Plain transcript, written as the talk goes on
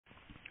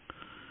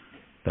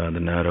သာသ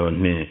နာတော်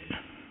နှစ်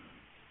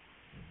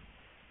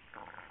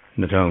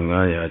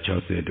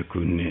2560ခု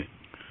နှစ်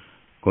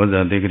ကောဇာ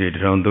တိဂရိ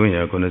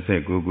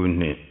1389ခု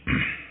နှစ်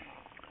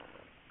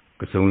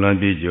ကစုံလ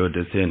ပြည့်ကျော်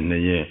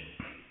12ရက်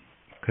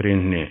ခရစ်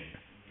နှစ်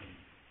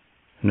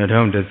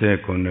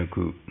2019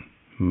ခု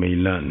မေ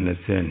လ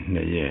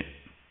22ရက်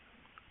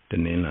တ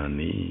နင်္လာ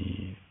နေ့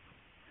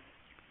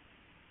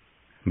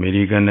အမေ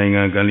ရိကန်နိုင်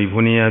ငံကယ်လီ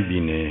ဖိုးနီးယားပြ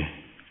ည်နယ်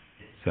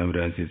ဆန်ဖရ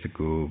န်စစ္စ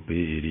ကို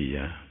ဘေးဧရိ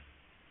ယာ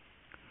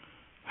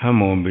ဟမ်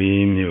မွန်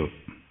ဘေးမြို့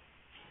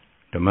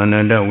ဓမ္မန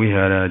န္ဒဝိ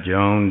ဟာရ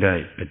ကျောင်းတို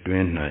က်အတွ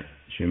င်း၌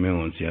ရွှေမင်း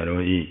ဝန်ဆရာ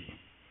တော်၏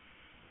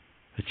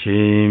အချိ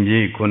န်ပြ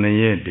ည့်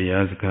9ရက်တ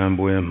ရားစခန်း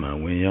ပွဲမှာ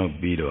ဝင်ရောက်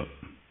ပြီးတော့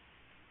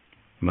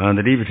မဟာသ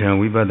တိပဋ္ဌာန်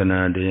ဝိပဿနာ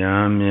တ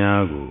ရား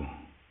များကို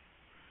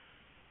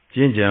ကျ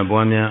င့်ကြံ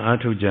ပွားများအား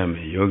ထုတ်ကြမ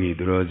ယ်ယောဂီ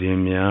သူတော်စင်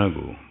များ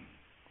ကို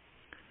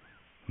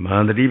မဟာ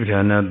သတိပဋ္ဌာ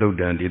န်သုတ်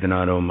တံဒေသနာ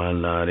တော်မှာ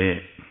လာတဲ့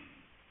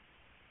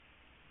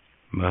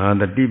မဟာ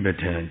သတိပဋ္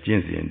ဌာန်ကျ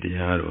င့်စဉ်တ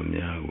ရားတော်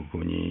များကိုဘု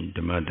န်းကြီးဓ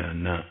မ္မဒါ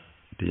န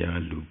တရား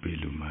လူပေး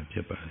လူမှာဖြ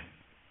စ်ပါတယ်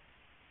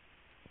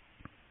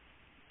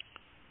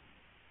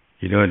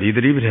ဒီတော့ဒီသ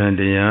တိပဋ္ဌာန်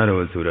တရား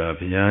တော်ဆိုတာ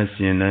ဘုရား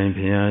ရှင်တိုင်း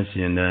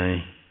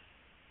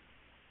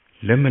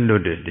လက်မလွ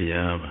တ်တဲ့တ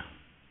ရားပါ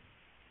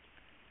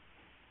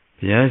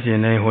ဘုရားရှင်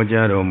တိုင်းဟော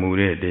ကြားတော်မူ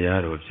တဲ့တ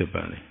ရားတော်ဖြစ်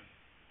ပါတယ်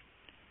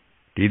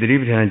ဒီသတိ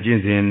ပဋ္ဌာန်ကျင့်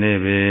စဉ်နဲ့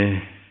ပဲ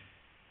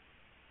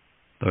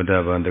သောတာ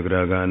ပန်တဂရ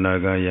ကအနာ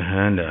ဂယဟ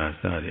န္တာ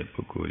စတဲ့ပု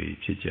ဂ္ဂိုလ်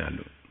ကြီးဖြစ်ကြ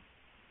လို့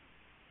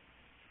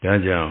ဒါ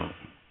ကြောင့်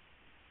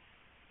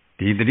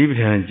ဒီသတိပဋ္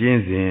ဌာန်ကျင့်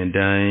စဉ်အ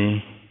တိုင်း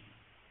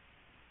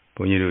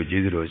ဘုန်းကြီးတို့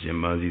ကျေးဇူးတော်ရှင်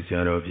မာစီဆရာ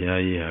တော်ဘု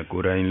ရားကြီးဟာကို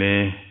ယ်တိုင်လ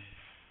ည်း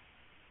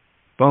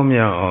ပေါင်း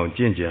မြောက်အောင်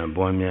ကျင့်ကြံ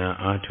ပွားများ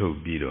အားထုတ်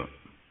ပြီးတော့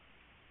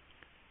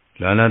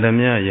လာသ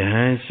မျှယဟ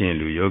န်ရှင်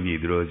လူယောဂီ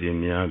သူတော်စင်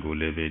များကို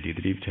လည်းပဲဒီသ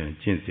တိပဋ္ဌာန်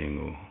ကျင့်စဉ်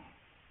ကို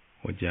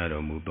ဟောကြား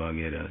တော်မူသွား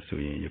ခဲ့တာဆို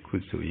ရင်ယခု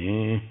ဆိုရ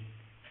င်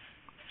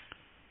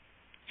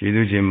ကျေး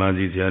ဇူးရှင်မာ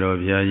စီဆရာတော်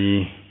ဘုရား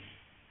ကြီး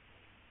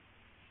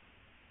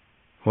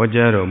ဟော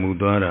ကြားတော်မူ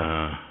သွားတာ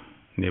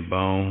နှစ်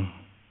ပေါင်း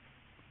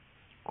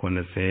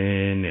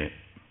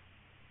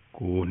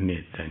89နှ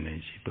စ်တိုင်တို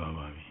င်ရှိသွား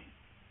ပါပြီ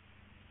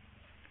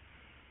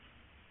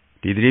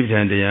ဒီသတိပဋ္ဌာ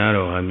န်တရား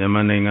တော်ဟာမြန်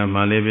မာနိုင်ငံ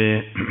မှာလည်းပဲ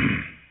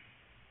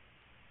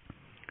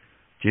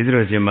ကျေးဇူး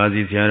တော်ရှင်မာ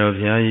စီဆရာတော်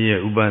ဘုရားကြီးရဲ့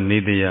ဥပနိ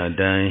ဒေယအ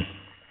တိုင်း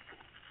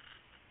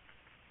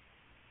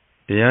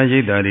တရားရိ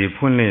ပ်သာတွေ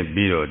ဖွင့်လှစ်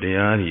ပြီးတော့တ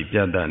ရားကြီးပြ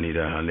သနေ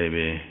တာဟာလည်း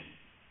ပဲ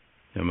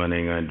မြန်မာ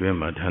နိုင်ငံအတွင်း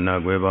မှာဌာန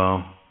ကွဲပေါင်း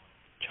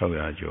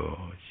600ကျော်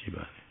ရှိ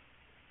ပါတယ်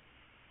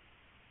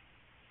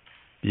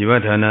ဒီဝ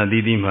ဌာနအ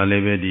သီးသီးမှာလ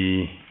ည်းပဲဒီ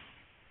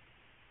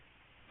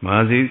မ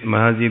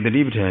ဟာစီသ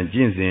တိပဋ္ဌာန်ကျ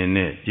င့်စဉ်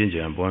နဲ့ကျင့်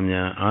ကြံပွား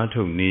များအား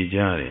ထုတ်နေကြ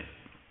တဲ့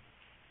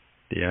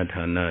တရား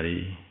ဌာနတွေ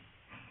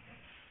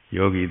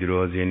ယောဂီသူ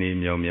တော်စင်တွေ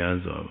မြောက်များ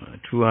စွာပါအ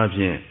ထူးအားဖြ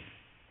င့်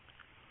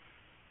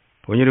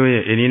ဘုန်းကြီးတို့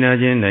ရဲ့အိန္ဒိယ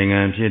ချင်းနိုင်ငံ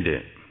ဖြစ်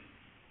တဲ့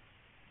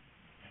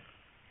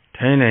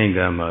ထိုင်းနိုင်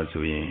ငံမှာ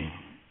ဆိုရင်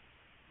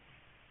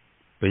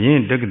ဘရင်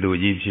တက္ကသိုလ်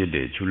ကြီးဖြစ်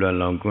တဲ့ချူလာ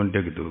လောင်ကွန်းတ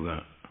က္ကသိုလ်က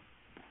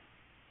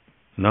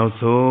နောက်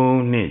ဆုံး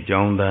နှစ်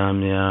ကျောင်းသား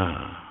များ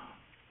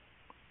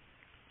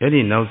အဲ့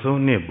ဒီနောက်ဆုံး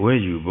နှစ်ဘွဲ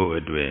ယူဖို့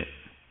အတွက်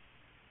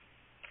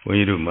ဘုန်း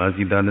ကြီးတို့မာ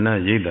စီသာသနာ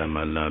ရိပ်သာ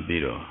မှာလာ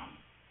ပြီးတော့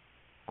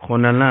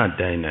9လ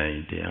တိုင်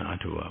တရားအ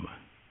ထုတ်ရပါ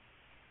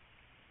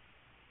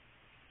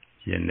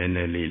ရနည်းန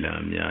ည်းလေးလား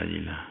အများ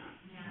ကြီးလား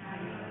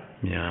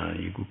များ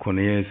ကြီးခု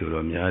9ရက်ဆို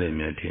တော့များတယ်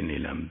များထင်နေ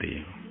လားမသိ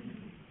ဘူး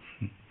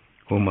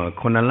ဟိုမှာ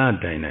9လ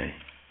တိုင်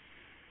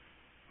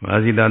မာ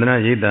စီသာသနာ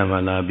ရိပ်သာမှာ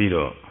လာပြီး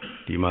တော့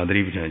ဒီမာသ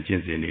တိပဋ္ဌာန်ကျ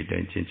င့်စဉ်တွေတို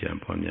င်ကျင့်ကြံ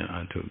ဖွံ့များ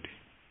အားထုတ်တယ်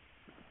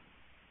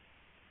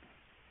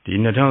ဒီ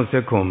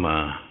2019မှာ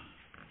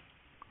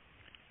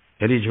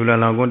အဲ့ဒီချူလာ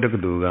လောင်ကွန်းတက္က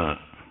သိုလ်က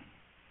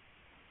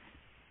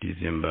ဒီ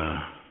ဇင်ဘာ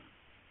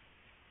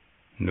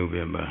နိုဝ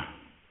င်ဘာ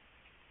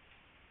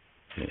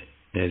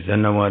ဇန်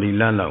နဝါရီ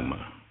လလောက်မှာ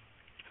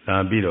လာ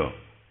ပြီးတော့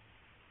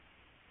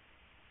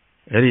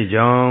အဲ့ဒီ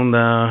ကျောင်း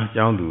သား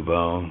ကျောင်းသူ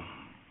ပေါင်း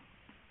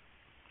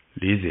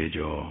40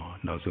ကျော်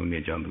နောက်ဆုံးနှ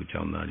စ်ကျောင်းသူ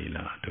ကျောင်းသားတွေ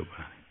လာထုတ်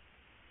ပါတယ်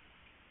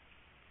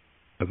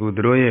အခု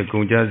သူတို့ရဲ့ကု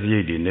န်ကြစရိ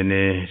တ်တွေနည်းန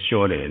ည်း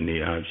လျှော့တဲ့အနေ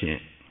အားဖြင့်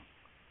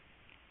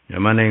မြ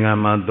န်မာနိုင်ငံ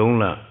မှာ3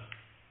လ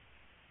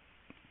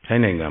ထို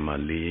င်းနိုင်ငံမှာ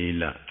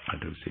4လအ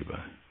ထုစေပါ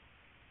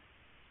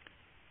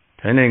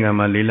ထိုင်းနိုင်ငံ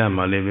မှာ4လ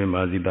မှာလည်းပဲ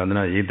မာစီသာသ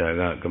နာရိပ်သာ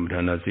ကကမ္မထာ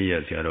နာစိရ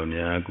ဆရာတော်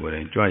များကိုယ်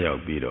တိုင်ကြွရော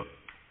က်ပြီးတော့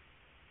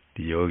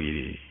ဒီယောဂီ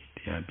တွေတ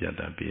ရားပြသ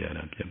ပေးရ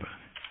တာဖြစ်ပါ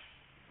တယ်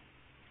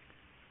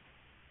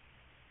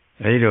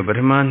အဲဒီတော့ပထ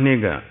မနှစ်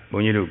ကဘု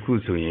န်းကြီးတို့ခု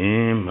ဆိုရ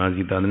င်မာ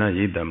စီသာသနာ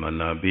ရိပ်သာမှာ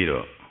လာပြီး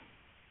တော့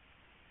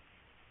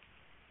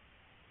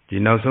ဒီ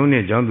နောက်ဆုံးနှ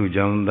စ်ကျောင်းသူ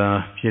ကျောင်းသား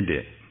ဖြစ်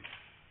တဲ့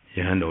ယ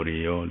ဟန်တော်တွေ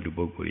ရောလူ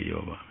ပုဂ္ဂိုလ်တွေ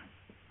ရောပါ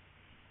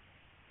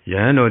ယ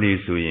ဟန်တော်တွေ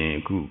ဆိုရင်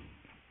အခု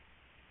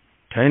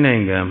ထိုင်းနို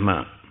င်ငံမှ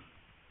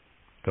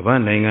ကမ္ဘာ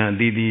နိုင်ငံအ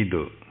သီးသီး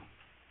တို့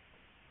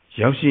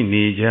ရောက်ရှိ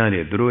နေကြ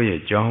တဲ့သူတို့ရဲ့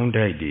ကျောင်း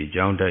တိုက်တွေ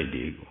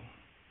ကို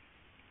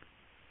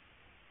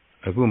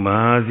အခုမဟာ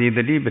စီတ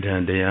တိပဋ္ဌာ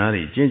န်တရား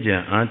တွေကျင့်ကြံ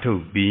အားထု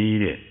တ်ပြီး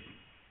တဲ့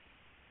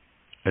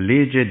အ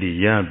လေးချက်တွေ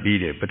ရပြီး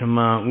တဲ့ပထမ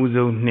ဦး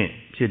ဆုံးနှစ်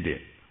ဖြစ်တဲ့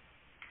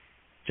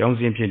ကျောင်း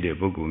စင်းဖြစ်တဲ့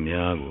ပုဂ္ဂိုလ်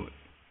များကို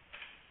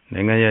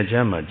နိုင်ငံရ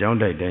ခြားမှာကျောင်း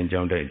တိုက်တိုင်း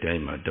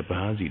မှာတ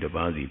ပါးစီ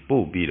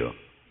ပို့ပြီးတော့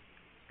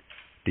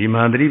ဒီမ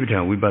ဟာသတိပဋ္ဌာ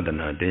န်ဝိပဿ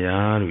နာတ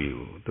ရားတွေ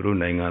ကိုသူတို့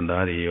နိုင်ငံ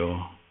သားတွေရော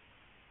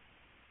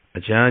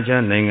အ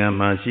ခြားနိုင်ငံ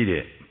မှာရှိ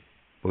တဲ့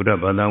ဗုဒ္ဓ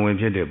ဘာသာဝင်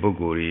ဖြစ်တဲ့ပုဂ္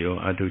ဂိုလ်တွေရော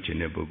အထုခြင်း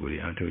တဲ့ပုဂ္ဂိုလ်တွေ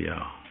အထုရ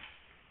အောင်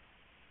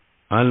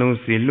အလုံး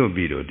စီလွတ်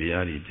ပြီးတော့တ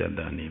ရားတွေကြတ်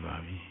တာနေပါ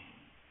ပြီ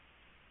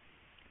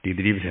ဒီသ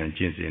တိပဋ္ဌာန်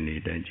ကျင့်စဉ်တွေ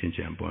တိုင်းကျင့်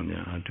ကြံပွား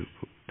များအထု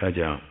ဖို့ဒါ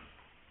ကြောင့်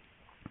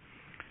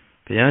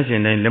ဘုရားရှ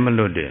င်တိုင်းလက်မ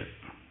လွတ်တဲ့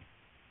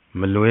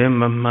မလွဲ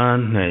မမှား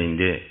နိုင်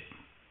တဲ့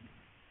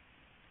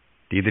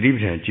ဒီသတိပ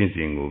ဋ္ဌာန်ကျင့်စ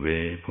ဉ်ကိုပဲ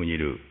ဘုန်း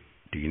ကြီးတို့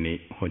ဒီနေ့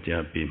ဟော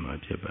ကြားပေးမှာ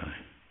ဖြစ်ပါတယ်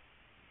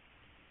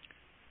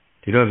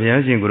ဒီတော့ဘု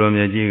ရားရှင်ကိုရော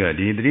မြတ်ကြီးက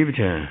ဒီသတိပဋ္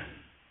ဌာန်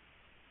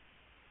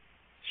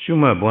ရှု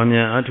မှတ်ပွား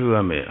များအထုရ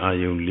မယ်အာ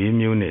ယုံ၄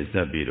မျိုးနဲ့စ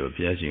ပ်ပြီးတော့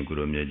ဘုရားရှင်ကို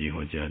ရောမြတ်ကြီး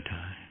ဟောကြား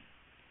ထား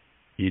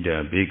တယ်ဣဒ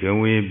ဘေက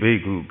ဝေဘိ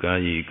က္ခုကာ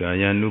ယိကာ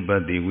ယ ानु ပ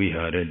တ္တိဝိ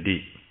ဟာရတိ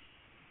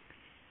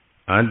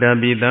အာတ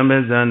ပိတံပ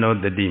ဇာနော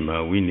တတိမ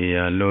ဝိနေယ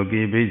လော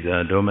ကိဘိဇာ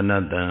ဒေါမန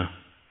တံ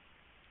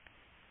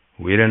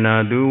ဝေဒနာ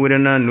တုဝေဒ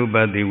နာ ानु ပ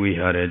တ္တိဝိ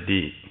ဟာရ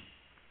တိ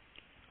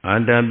အာ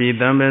တပိ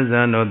တံပ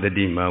ဇာနောတ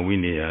တိမဝိ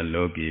နေယ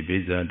လောကိဘိ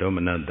ဇာဒေါမ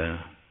နတံ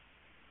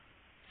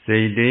စိ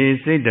တ်တေ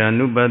စိတ်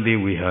တ ानु ပတ္တိ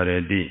ဝိဟာရ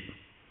တိ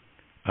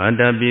အာ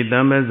တပိတံ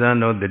ပဇာ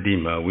နောတတိ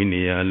မဝိ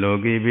နေယလော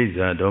ကိဘိ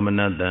ဇာဒေါမ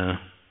နတံ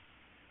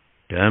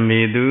ဓမ္မေ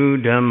တု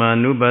ဓမ္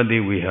မာ ानु ပတ္တိ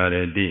ဝိဟာရ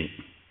တိ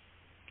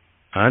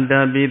အာတ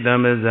ပိတံ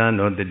ပဇာ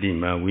နောတတိ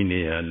မဝိနေ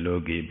ယလော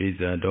ကိဘိ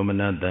ဇာဒေါမ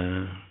နတံ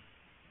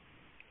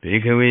ဘေ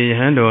ခဝေယ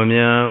ဟန်တော်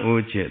များဥ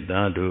จิต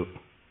သားတို့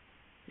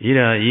ဣ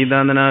ရာဤသ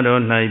န္တနာ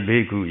တော်၌ဘေ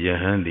ကုယ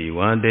ဟန်သည်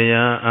ဝါတ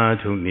ရားအား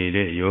ထုတ်နေ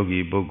တဲ့ယောဂီ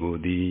ပုဂ္ဂိုလ်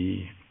သည်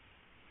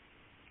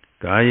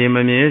ကာယေမ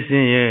မြဲစ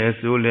င်ရဲ့အ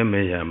စိုးလည်းမ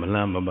ရမ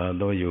လှမပါ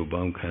သောယုတ်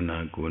ပေါင်းခန္ဓာ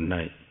ကိုယ်၌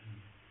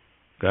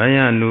ကာ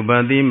ယ ानु ပ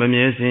တ္တိမ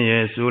မြဲစင်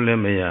ရဲ့အစိုးလ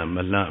ည်းမရမ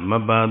လှမ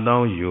ပါ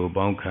သောယုတ်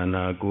ပေါင်းခန္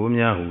ဓာကိုယ်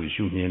များဟု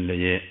ရှုမြင်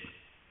လျက်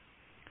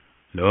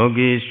လော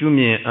ကီရှု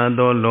မြင်အပ်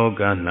သောလော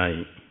က၌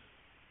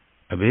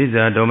အဘိ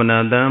ဇာဒေါမန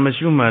တံမ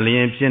ရှုမှလျ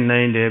င်ဖြစ်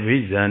နိုင်တဲ့ဘိ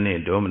ဇာနှ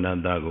င့်ဒေါမန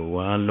တကို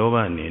ဝါလောဘ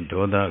နှင့်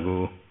ဒေါသ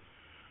ကို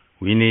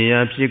ဝိနည်း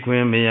ဖြစ်ခွ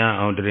င့်မရ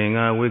အောင်တရင်က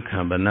ဝိခံ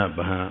ပနပ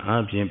ဟံအ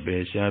ပြင်ပေ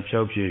ရှား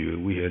ဖြောက်ဖြစ်၍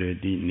ဝိဟရ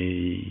တိနေ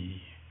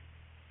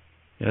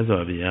ရ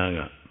သော်ဘုရားက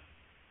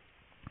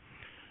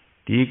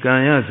ဒီကာ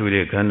ယဆို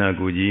တဲ့ခန္ဓာ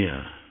ကိုယ်ကြီးဟာ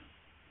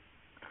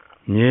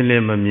မြဲလ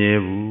ည်းမမြဲ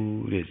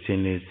ဘူးတဲ့ဆ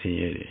င်းလည်းဆင်း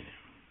ရဲတယ်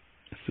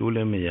အစိုးလ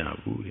ည်းမရ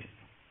ဘူးတဲ့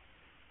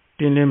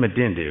တင်းလည်းမတ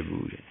င့်တယ်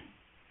ဘူးတဲ့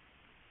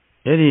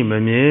အဲ့ဒီမ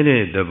မြဲ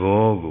တဲ့သ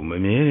ဘောကိုမ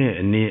မြဲတဲ့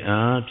အနေ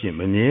အားဖြင့်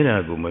မမြဲတာ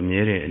ကိုမ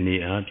မြဲတဲ့အနေ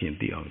အားဖြင့်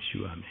သိအောင်ရှု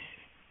ရမယ်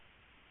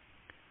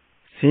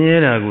ဆင်းရဲ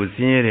တာကိုဆ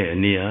င်းရဲတဲ့အ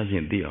နေအားဖြ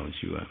င့်သိအောင်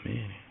ရှုရမ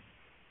ယ်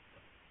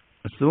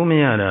အစိုးမ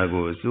ရတာ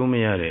ကိုအစိုးမ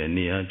ရတဲ့အ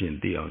နေအားဖြင့်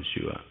သိအောင်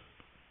ရှုရ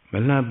မ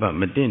လှပ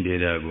မတင့်တယ်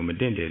တာကိုမ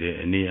တင့်တယ်တဲ့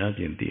အနေအား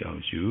ဖြင့်သိအော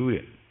င်ရှု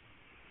တဲ့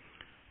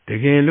တ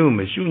ကယ်လို့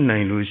မရှုနို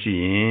င်လို့ရှိ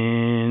ရ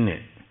င်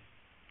တဲ့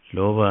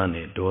လောဘ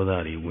နဲ့ဒေါသ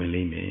တွေဝင်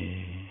လိမ့်မ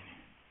ယ်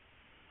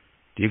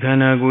ဒီခန္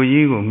ဓာကိုယ်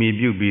ကြီးကိုမှီ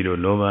ပြုပြီးတော့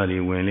လောဘတွေ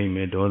ဝင်လိမ့်မ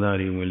ယ်ဒေါသ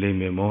တွေဝင်လိမ့်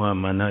မယ်မောဟ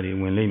မာနတွေ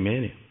ဝင်လိမ့်မယ်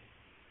တဲ့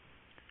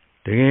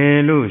တကယ်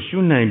လို့ရှု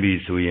နိုင်ပြီ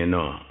ဆိုရင်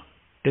တော့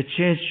တစ်ချ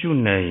က်ရှု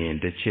နိုင်ရင်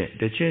တစ်ချ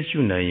က်ရှု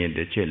နိုင်ရင်တ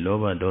စ်ချက်လော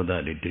ဘဒေါသ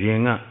တွေတရ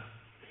င်က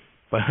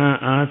ပဟံ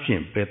အားဖြ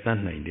င့်ပယ်တတ်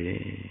နိုင်တယ်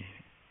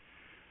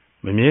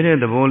မမြဲတဲ့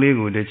သဘောလေး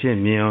ကိုတစ်ချက်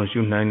မြင်အောင်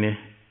ရှုနိုင်တယ်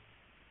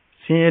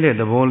ဆင်းရဲတဲ့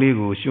သဘောလေး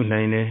ကိုရှု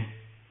နိုင်တယ်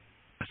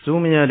အ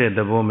စိုးမရတဲ့သ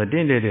ဘောမတ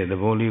င့်တဲ့သ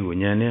ဘောလေးကို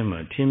ဉာဏ်နဲ့မှ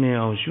ထင်မြင်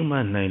အောင်ရှုမှ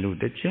တ်နိုင်လို့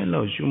တစ်ချက်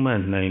လောက်ရှုမှတ်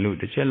နိုင်လို့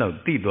တစ်ချက်လောက်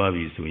သိသွား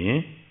ပြီဆိုရ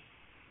င်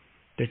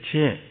တစ်ချ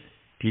က်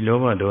ဒီလော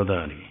ဘဒေါသ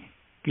တွေ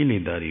ကိလေ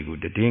သာတွေကို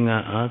တည်ငါ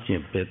အားဖြ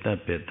င့်ပယ်တတ်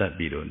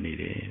ပြီးတော့နေ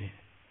တယ်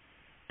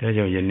ဒါ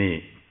ကြောင့်ယနေ့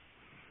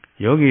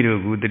ယောဂီတို့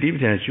ကတတိပ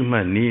ဋ္ဌာန်ရှုမှ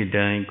တ်နည်းအ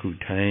တိုင်းခု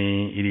ထိုင်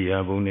ဣရိယာ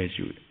ပုနဲ့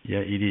ရှုရ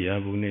ဣရိယာ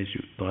ပုနဲ့ရှု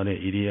သွားတဲ့ဣ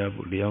ရိယာ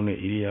ပုလျောင်းတဲ့ဣ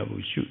ရိယာပု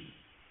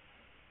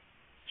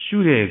ရှု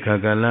တဲ့အခါ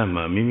ကာလ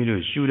မှာမိမိ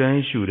တို့ရှုတို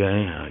င်း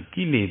ဟာ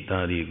ကိလေသာ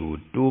တွေကို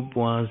တိုး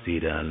ပွားစေ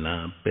တာ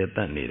လားပယ်တ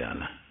တ်နေတာ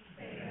လား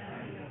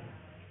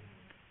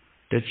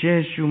တစ်ချက်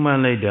ရှုမှတ်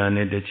လိုက်တာ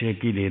နဲ့တစ်ချက်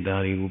ကိလေသာ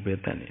တွေကိုပယ်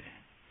တတ်နေတယ်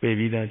ပယ်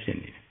ပြီးသားဖြစ်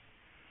နေတယ်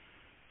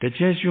တစ်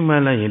ချက်ရှုမှ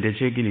တ်လိုက်ရင်တစ်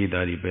ချက်ကိလေသာ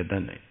တွေပယ်တ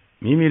တ်နိုင်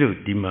မိမိတို့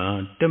ဒီမှာ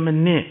10မိ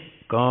နစ်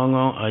ကောင်း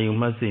ကောင်းအာယုံ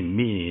မှတ်စိတ်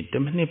မိရင်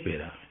10မိနစ်ပယ်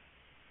တာ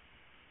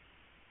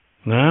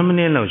9မိန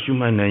စ်လောက်ရှု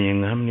မှတ်နိုင်ရင်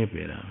9မိနစ်ပ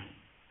ယ်တာ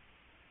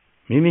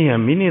မိမိဟာ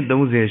မိနစ်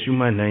30ရှု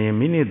မှတ်နိုင်ရင်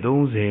မိနစ်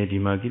30ဒီ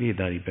မှာကိလေ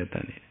သာတွေပယ်တ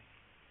တ်နေတယ်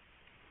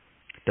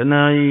တ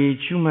ဏှာကြီး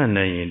ရှုမှတ်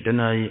နိုင်ရင်တ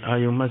ဏှာကြီးအာ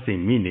ယုံမှတ်စိ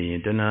တ်မိနေရ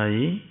င်တဏှာ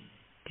ကြီး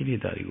ကိလေ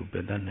သာတွေကိုပ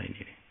ယ်တတ်နိုင်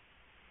နေတယ်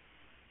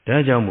ဒါ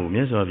ကြောင့်မို့မြ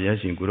တ်စွာဘုရား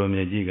ရှင်ကိုရောမြ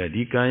တ်ကြီးက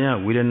ဒီကာယ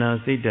ဝေဒနာ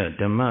စိတ်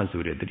ဓမ္မ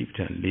ဆိုတဲ့တတိပဋ္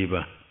ဌာန်၄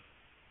ပါး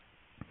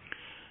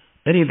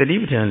အဲ့ဒီတတိ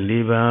ပဋ္ဌာန်၄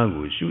ပါး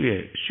ကို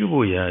ရှု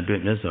ဖို့ရာအတွ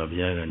က်မြတ်စွာဘု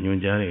ရားကညွှန်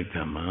ကြားတဲ့အ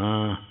ခါမှာ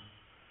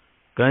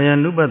ကာ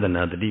ယ ानु ပတ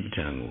နာတတိပဋ္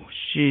ဌာန်ကို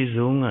ရှေ့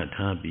ဆုံးက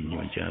ထားပြီး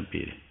ညွှန်ကြား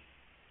ပေးတယ်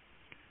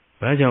။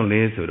ဘာကြောင့်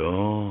လဲဆို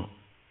တော့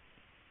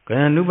ကာ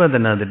ယ ानु ပတ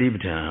နာတတိပ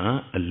ဋ္ဌာန်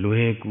အလွ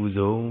ယ်ကူ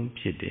ဆုံး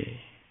ဖြစ်တယ်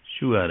။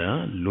ရှုရတာ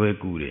လွယ်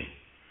ကူတယ်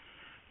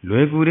။ လွ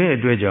ယ်ကူတဲ့အ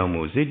တွေ့အကြုံ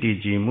မှုစိတ်တည်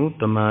ကြည်မှု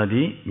တမာ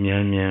တိမြ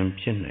န်မြန်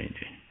ဖြစ်နိုင်တ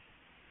ယ်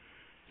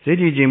စိတ်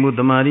တည်ကြည်မှု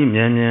တမာတိမြ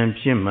န်မြန်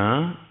ဖြစ်မှ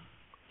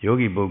ယော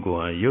ဂီပုဂ္ဂို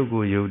လ်ဟာယုတ်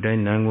ကိုယုတ်တို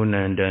င်းနာမ်ကို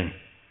နာမ်တိုင်း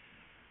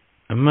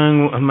အမှန်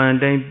ကိုအမှန်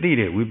တိုင်းသိ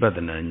တဲ့ဝိပဿ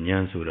နာဉာ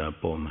ဏ်ဆိုတာ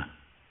ပေါ်မှာ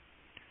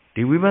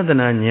ဒီဝိပဿ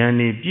နာဉာဏ်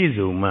นี่ပြည့်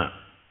စုံမှ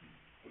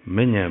မ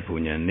ဉဏ်ပူ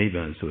ဉဏ်နိဗ္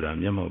ဗာန်ဆိုတာ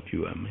မျက်မှောက်ပြု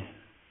ရမယ်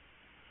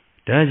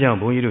ဒါကြောင့်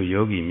ဘုန်းကြီးတို့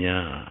ယောဂီ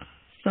များ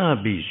စ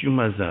ပြီးရှု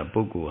မှတ်စ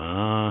ပုဂ္ဂိုလ်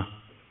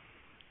ဟာ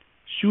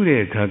ရှု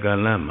တဲ့အခါကာ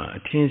လမှာ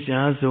အထင်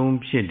ရှားဆုံး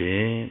ဖြစ်တ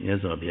ယ်မြတ်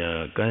စွာဘု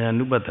ရားကာ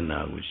ယ ानु ပတနာ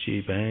ကို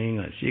ရှေ့ပိုင်း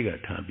ကရှေ့က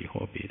ထားပြီး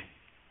ဟောပေးတယ်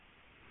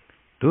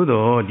သို့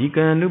တော့ဒီ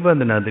ကာယ ानु ပ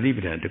တနာတတိပ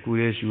ဋ္ဌာန်တကူ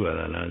လေးရှုရ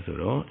တာလားဆို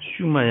တော့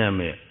ရှုမှတ်ရ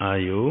မယ့်အာ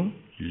ယု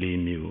၄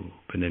မျိုး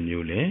ဘယ်နှ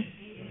မျိုးလဲ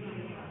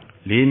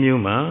၄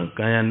မျိုးမှာ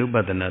ကာယ ानु ပ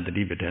တနာတ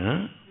တိပဋ္ဌာန်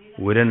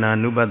ဝေဒ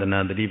နာ ानु ပတနာ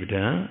တတိပဋ္ဌာ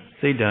န်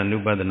စိတ်ဓာ ानु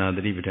ပတနာတ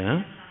တိပဋ္ဌာန်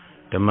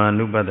ဓမ္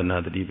မ ानु ပတနာ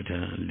တတိပဋ္ဌာ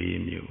န်၄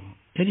မျိုး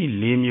အဲ့ဒီ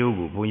၄မျိုး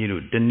ကိုဘုန်းကြီး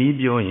တို့တနည်း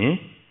ပြောရင်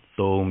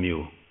၃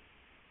မျိုး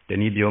တ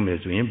နည်းပြောမယ်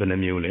ဆိုရင်ဘယ်နှ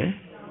မျိုးလဲ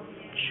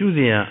ရှုစ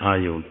ရာအာ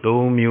ယု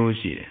၃မျိုး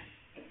ရှိတယ်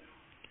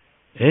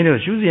အဲ့တော့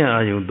ရှုစရာ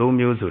အာယု၃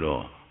မျိုးဆို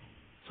တော့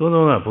သို့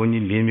သောကဘုန်း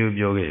ကြီး၄မျိုး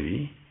ပြောခဲ့ပြီ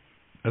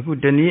အခု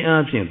တနည်း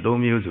အားဖြင့်၃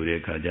မျိုးဆိုတဲ့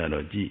အခါကျ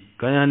တော့ကြည့်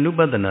ကာယ ानु ပ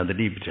တနာတ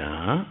တိပဋ္ဌာ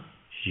န်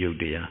ယုတ်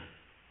တရား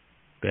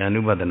ကာယ ानु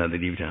ပတနာတ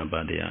တိပဋ္ဌာန်ပါ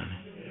တရား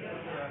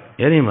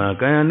အဲ့ဒီမှာ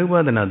ကာယ ानु ပ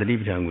တနာတတိ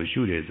ပဋ္ဌာန်ကို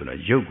ရှုတယ်ဆိုတာ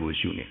ယုတ်ကို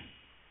ရှုနေ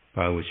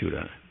ဘာကိုရှု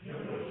တာ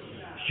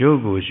ယုတ်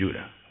ကိုရှု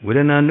တာဝေဒ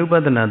နာ ानु ပ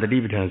တနာတတိ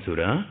ပဋ္ဌာန်ဆို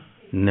တာ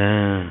နာ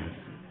မ်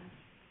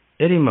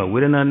အဲ့ဒီမှာဝေ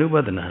ဒနာ ानु ပ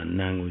တနာ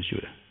နာမ်ကိုရှု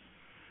တာ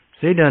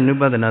စိတ်ဓာ ानु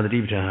ပတနာတတိ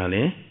ပဋ္ဌာန်ဟာလ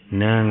ည်း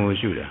နာမ်ကို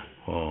ရှုတာ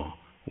ဟော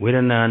ဝေဒ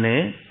နာနဲ့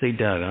စိတ်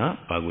ဓာက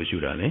ဘာကိုရှု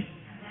တာလဲ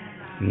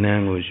နာ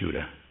မ်ကိုရှု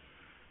တာ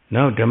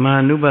နောက်ဓမ္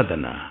မ ानु ပတ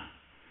နာ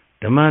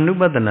ဓမ္မ ानु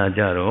ပတနာ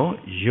ကြတော့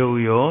ယုတ်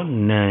ရော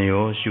နာမ်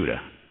ရောရှုတာ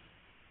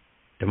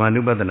ဓမ္မ ानु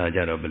ပတနာကြ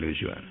တော့ဘယ်လို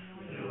ရှုရလဲ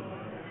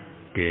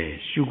ကဲ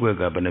ရှုွက်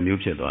ကဘယ်နှ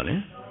မျိုးဖြစ်သွားလဲ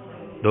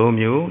၃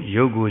မျိုး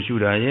ယုတ်ကိုရှု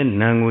တာရဲ့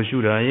နာမ်ကိုရှု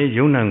တာရဲ့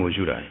ယုံနာမ်ကို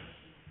ရှုတာရဲ့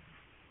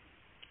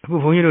အခု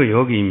ဘုန်းကြီးတို့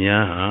ယောဂီ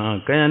များဟာ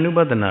ကာယ ानु ပ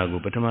တနာကို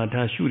ပထမ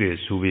ထားရှုတယ်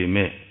ဆိုပေ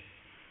မဲ့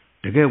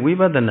တကယ်ဝိ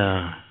ပဿနာ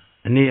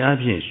အနေအ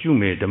ချင်းရှု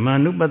မယ်ဓမ္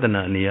မ ानु ပတ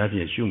နာအနေအချ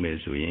င်းရှုမယ်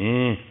ဆိုရ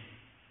င်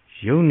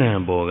ယုံနာ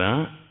မ်ပေါ်က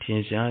ထ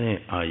င်ရှားတဲ့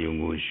အာယုံ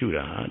ကိုရှု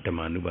တာဟာဓမ္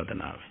မ ानु ပတ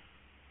နာပဲ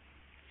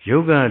ယု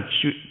တ်က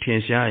ထ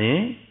င်ရှားရ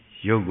င်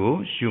ယုတ်ကို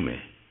ရှုမ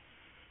ယ်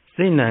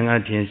စိတ်နာမ်က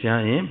ထင်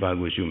ရှားရင်ဘာ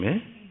ကိုရှုမယ်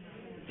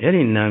အဲ့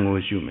ဒီနာမ်ကို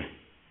ရှုမယ်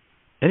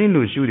အဲ့ဒီ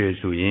လိုရှုတယ်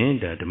ဆိုရင်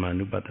ဒါဓမ္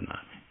မ ानु ပတနာ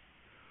ပဲ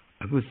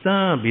အခုစ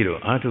ပြီး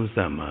တော့အာထုစ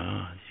မှာ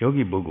ယော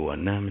ဂီပုဂ္ဂိုလ်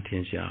ကနာမ်မထ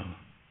င်ရှားဘူး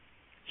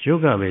ယု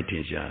တ်ကပဲထ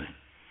င်ရှားတယ်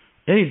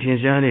အဲ့ဒီထင်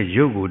ရှားတဲ့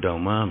ယုတ်ကိုတော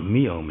င်မှ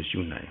မိအောင်မရှု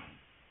နိုင်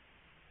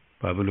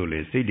ဘာဖြစ်လို့လဲ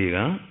စိတ်တွေက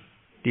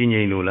တည်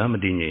ငြိမ်လို့လားမ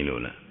တည်ငြိမ်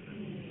လို့လား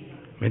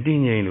မတည်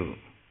ငြိမ်လို့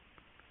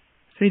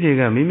စိတ်တွေ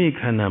ကမိမိ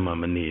ခန္ဓာမှာ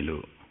မနေ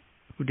လို့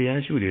အခုတ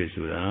ရားရှုတယ်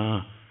ဆိုတာ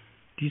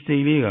ဒီစိ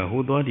တ်လေးက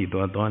ဟိုသွားဒီ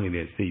သွားနေ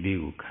တဲ့စိတ်လေး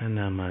ကိုခန္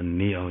ဓာမှာ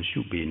နေအောင်ရှု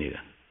ပေးနေ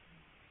တာ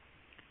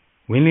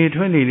ဝင်လေ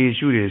ထွက်လေလေး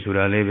ရှုတယ်ဆို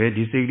တာလည်းပဲ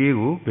ဒီစိတ်လေး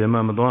ကိုဘယ်မှ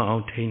မသွားအော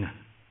င်ထိန်းတာ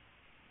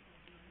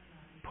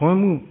ဖော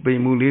မှုပိ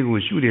န်မှုလေးကို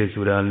ရှုတယ်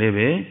ဆိုတာလည်း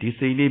ပဲဒီ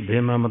စိတ်လေးဘ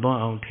ယ်မှမသွား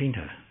အောင်ထိန်း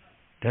တာ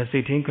ဒါစိ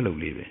တ်ထိန်းကလုတ်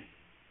လေးပဲ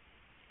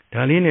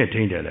ဒါလေးနဲ့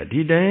ထိန်းတယ်လားဒီ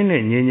တိုင်း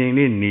နဲ့ငြိမ်ငြိမ်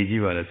လေးနေကြ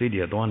ည့်ပါလားစိတ်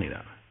တွေကသွားနေ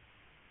တာ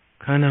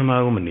ခန္ဓာမှာ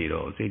ကိုမနေ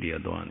တော့စိတ်တွေက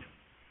သွားနေ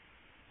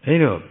အဲ့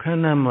တော့ခန္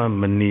ဓာမှာ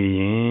မနေ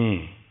ရင်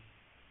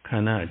ခ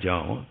န္ဓာအကြော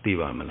င်းသိ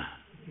ပါမလား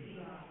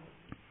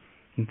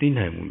မသိ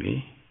နိုင်ဘူးလေ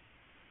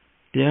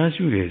တရား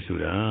ရှုတယ်ဆို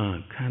တာ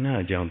ခန္ဓာ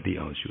အကြောင်းသိ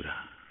အောင်ရှုတာ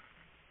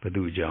ဘယ်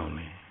သူအကြောင်း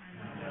လဲ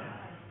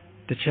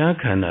တခြား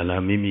ခန္ဓာ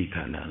လားမိမိခ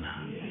န္ဓာလား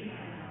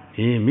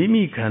မိ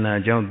မိခန္ဓာ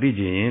အကြောင်းသိ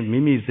ကြရင်မိ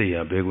မိစိတ်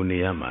ဟာဘယ်ကိုနေ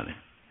ရမှာလဲ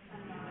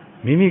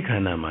မိမိခ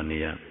န္ဓာမှာနေ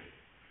ရ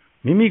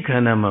မိမိခ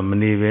န္ဓာမှာမ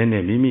နေဘဲ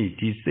နဲ့မိမိ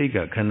ဒီစိတ်က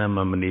ခန္ဓာ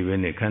မှာမနေဘဲ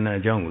နဲ့ခန္ဓာ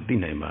အကြောင်းကိုသိ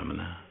နိုင်ပါမ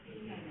လား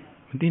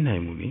မသိနို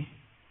င်ဘူးလေ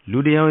လူ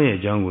တယောက်ရဲ့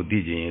အကြောင်းကိုသိ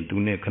ကြရင်သူ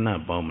နဲ့ခဏ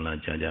ပေါင်းမလား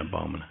ကြာကြာ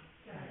ပေါင်းမလား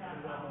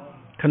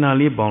ခဏ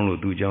လေးပေါင်းလို့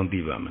သူအကြောင်း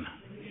သိပါမလား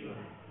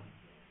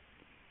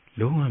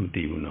လုံးဝမ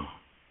သိဘူးနော်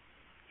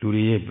လူ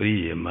တွေရဲ့ပရိ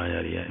ယေမာယာ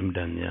တွေကအင်မတ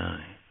န်များ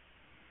တယ်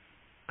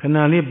ခဏ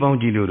လေးပေါင်း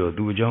ကြည့်လို့တော့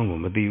သူအကြောင်းကို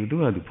မသိဘူးသူ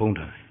ကသူဖုံး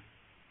ထား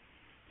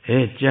တ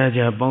ယ်ကြာ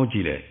ကြာပေါင်းကြ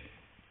ည့်လိုက်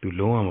သူ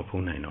လုံးဝမ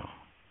ဖုံးနိုင်တော့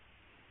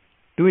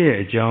သူ့ရဲ့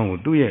အကြောင်းကို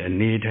သူ့ရဲ့အ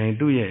နေထိုင်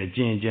သူ့ရဲ့အကျ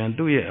င့်အကြံ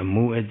သူ့ရဲ့အ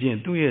မူအကျင့်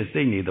သူ့ရဲ့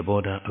စိတ်နေသဘော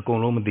ထားအကုန်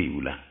လုံးမသိ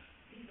ဘူးလား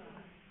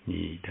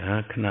ညီဒါ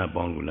ခဏ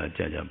ပေါင်းလို့လား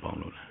ကြာကြာပေါင်း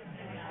လို့လား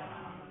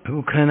အခု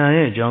ခန္ဓာ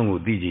ရဲ့အကြောင်းကို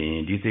သိကြရ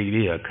င်ဒီစိတ်က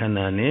လေးကခန္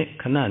ဓာနဲ့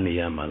ခဏနေ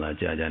ရမှာလား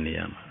ကြာကြာနေ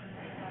ရမှာ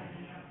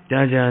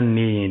ကြာကြာ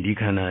နေရင်ဒီ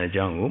ခန္ဓာအ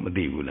ကြောင်းကိုမ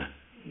သိဘူးလား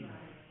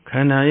ခ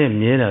န္ဓာရဲ့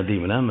မြဲတာသိ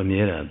မလားမ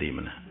မြဲတာသိမ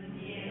လား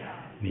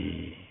နီး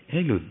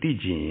အဲ့လိုသိ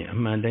ကြရင်အ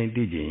မှန်တိုင်း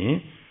သိကြရင်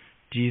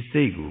ဒီ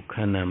စိတ်ကိုခ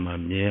န္ဓာမှာ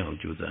မြဲအောင်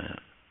ကြိုးစားရ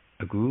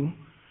အခု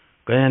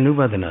ကာယ ानु ပ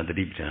တနာတ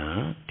တိပဋ္ဌာန်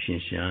ထင်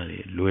ရှားတ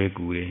ယ်လွယ်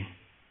ကူတယ်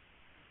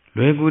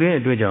လွယ်ကူတဲ့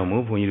အတွက်ကြောင့်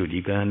မို့ဘုန်းကြီးတို့ဒီ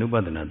ကာယ ानु ပ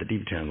တနာတတိ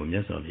ပဋ္ဌာန်ကိုမြ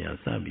တ်စွာဘုရား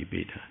စပြီး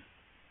ပေးထား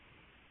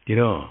ဒီ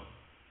တော့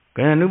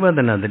ကာယ ानु ပတ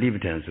နာတတိပ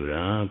ဋ္ဌာန်ဆို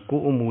တာကို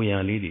ယ်အမူအရာ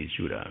လေးတွေ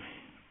ရှုတာပဲ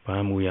ဘာ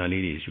အမူအရာ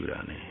လေးတွေရှုတာ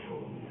လဲ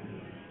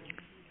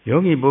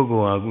Yogi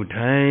Boko Agu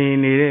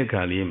Tiny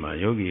Kalima,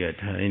 Yogi at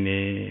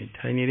tiny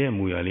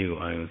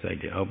Muyali, I was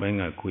like the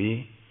Albanga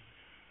Kui.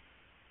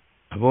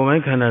 Above my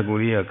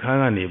Kanaguria,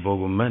 Kagani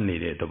Bogo Mani,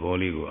 the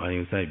Boligo, I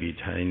was like be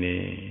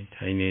tiny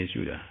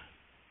Shuda.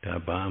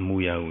 Taba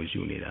Muya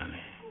Ushunidane.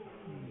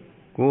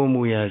 Go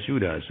Muya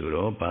Shuda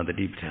Suro, by the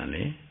deep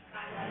tally.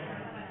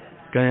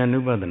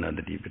 Gayanuba than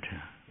the deep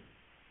town.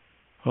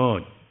 Oh,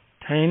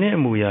 tiny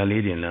Muya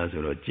lady in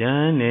Lazaro,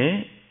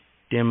 Jane.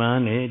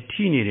 Demane,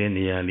 teeny in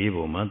the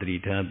alivo, Madri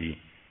tabi,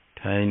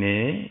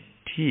 tiny,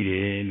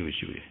 tire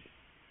lusure.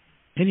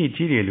 Any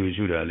tire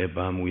lusura, le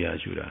bamuya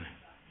shura.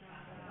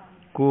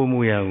 Go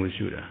muya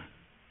usura.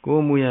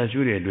 Go muya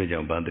shure,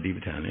 dwejam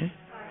bandribitane.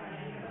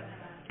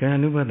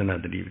 Ganuba than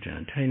other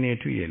divitan, tiny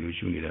 2 year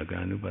lusunida,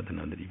 Ganuba than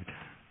other divitan.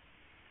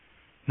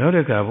 Now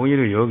the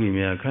Kabuyo yogi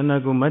mea,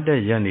 Kanago Mada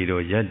Yanido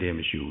Yadem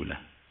Shula.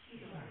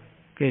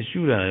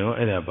 Keshura or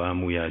Edaba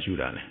muya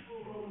shurane.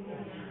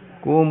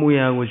 Go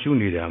muya was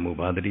unida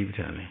mubadri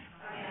vitale.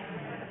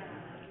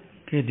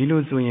 Ke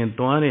dilusu in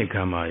Toane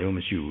Kama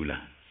Yomshula.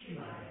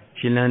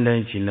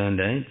 Chilanda,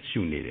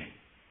 Sunide.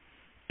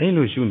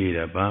 Elu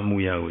Sunida, Ba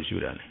muya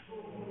usudale.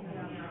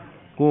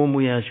 Go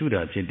muya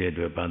shuda chitted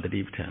to a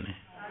badri vitale.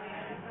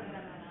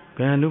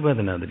 Ganuba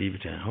than other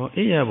divitan, or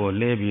Eabo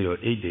Lebiro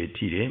 8 day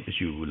tide,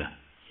 Shula.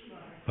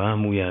 Ba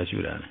muya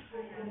shudale.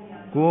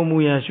 Go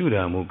muya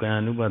shuda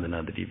muganuba than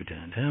other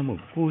divitan. Tamu,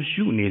 go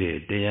shoot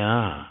needed, they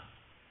are.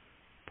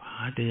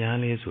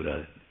 Atayale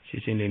Sura,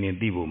 she's in any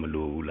Divo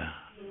Malula.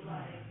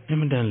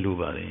 Emedan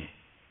Lubare,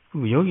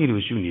 who Yogi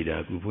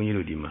Sunida,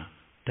 Gupuniro Dima,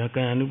 Taka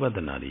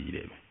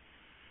Anubatanadi.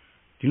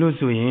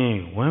 Diloso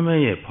yin, one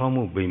may a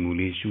Pamu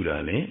Bemuli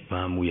Shurale,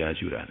 Bamuya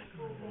Shurale.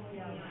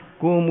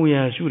 Go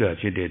Muya Shura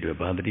Chede to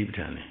Badri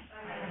Tane.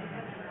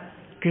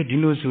 Get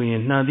Diloso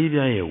yin,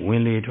 Nadida,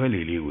 Winley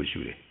Twelly was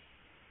Shure.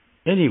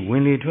 Any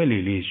Winley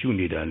Twelly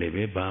Shunida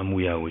Leve,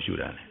 Bamuya was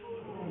Shurale.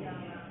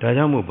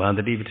 Tajamu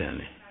Badri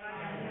Tane.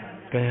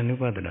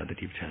 Gayanuba than other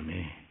deep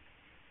time.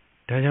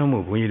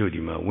 Tajamu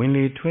Winodima,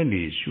 Winley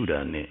 20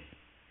 shooter net.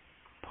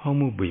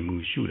 Pamu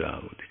Bimu shooter,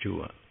 the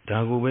Jua.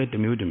 Dago wet the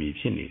mutiny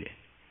chinny.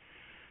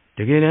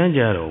 The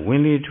Ganjaro,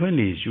 Winley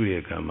 20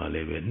 shooter kama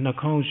leve,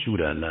 Nakon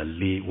shooter la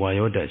li,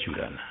 Wyoda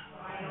shooter.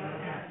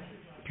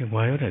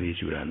 Wyoda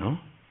shooter, no?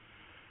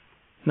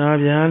 Now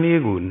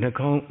Yaligo,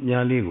 Nakon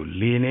Yaligo,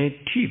 Line,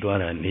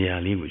 Tidwara,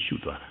 Nealigo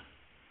shooter.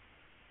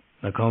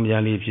 Nakam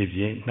Yali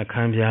Pipi,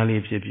 Nakam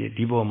Yali Pipi,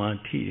 Diboma,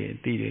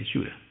 Tide,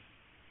 Shooter.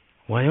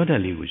 Wyoda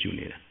Ligo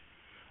Shooter.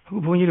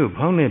 Who point you to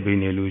Pone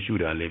Benelu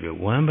Shooter level,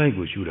 one by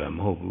go shooter,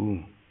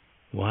 Mogu,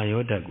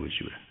 Wyoda go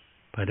shooter,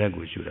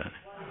 Padago shooter.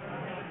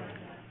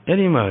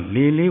 Edima,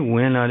 Lily,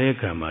 when I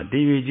come,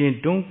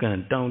 David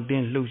Duncan, down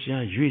then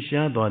Lucia,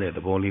 Yusha, daughter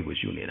the Bolly go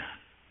shooter.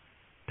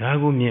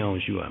 Dago me on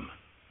Shuama.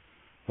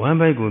 One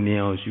by go me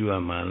on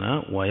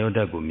Shuamana,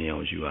 Wyoda go me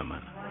on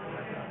Shuamana.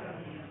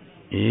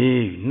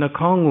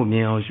 Nakongo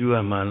meow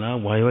shua mana,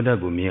 Wyoda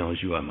go meow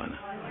shua mana.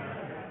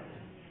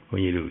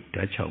 When you do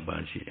Dutch out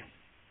banshee,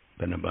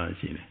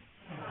 Banabanshee.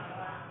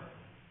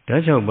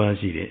 Dutch out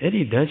banshee,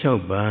 Eddie Dutch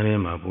out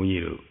banem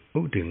abuyo,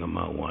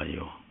 Utingama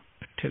wayo,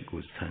 a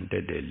teku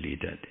sanded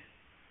leader.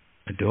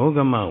 A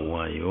dogama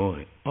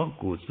wayo,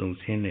 Oko sung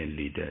sene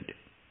leader.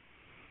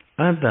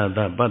 Ada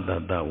da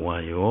bada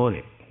wayo,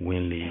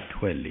 Winley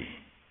 12.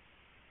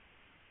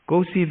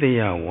 Go see the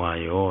ya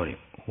wayo,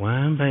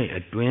 one by a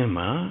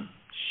dwema.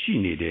 She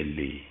needed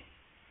Lee.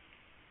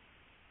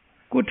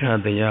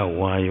 Kutha the ya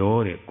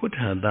wayore,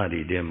 Kutha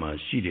daddy dema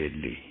she did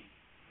Lee.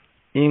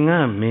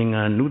 Inga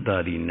minga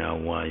nudari na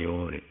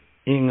wayore,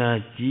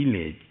 Inga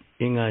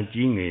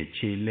jine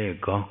chile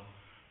go,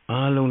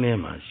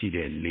 Alonema she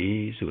did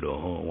Lee,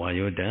 Suro,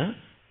 Wayoda,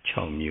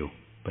 Chomyu,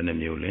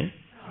 Panamule,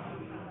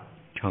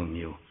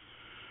 Chomyu.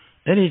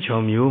 Eddie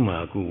Chomyu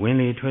ma ku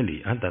winley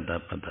 20, Atata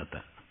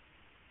patata.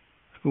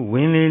 Ku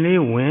winley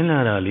when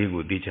are a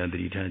legal teacher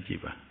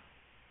jiba.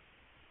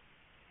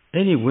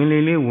 Any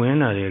Winley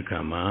when are they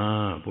come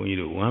up, when you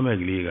do one bag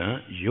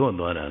liga, your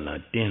daughter la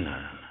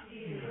dinner.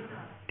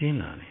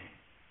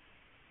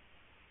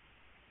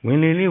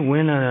 Winley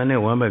when are they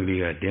one bag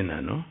liga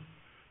dinner, no?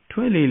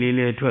 20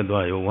 lily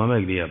 12 one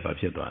bag liga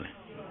papia.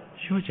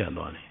 Shocha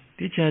donny.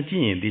 Teacher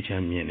Jean,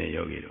 teacher me and a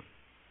yogi.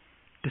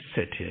 The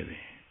set heavy.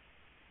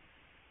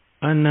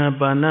 Anna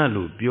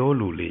Banalu,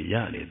 Bioluli,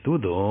 Yali,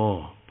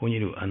 Dudo,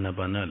 Ponilu Anna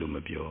Banalu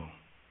Mabio.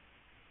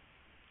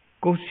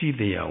 Go see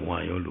the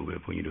Wayolu,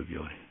 Ponilu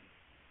Bioli.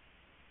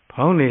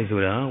 Pound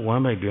Sura,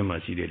 one by Duma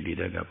see the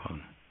leader got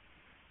pound.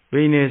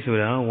 Pain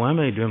Sura, one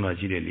by Duma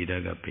see the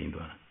leader got pain.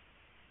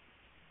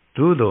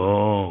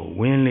 Dudo,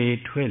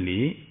 Winley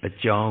 20, a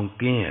John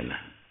Gale.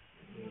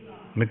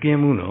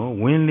 Macamuno,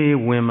 Winley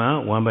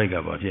Wema, one by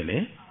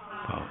Gabafile.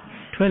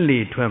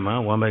 20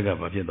 Twema, one by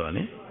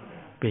Gabafidone.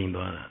 Pain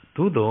Donna.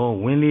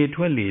 Dudo, Winley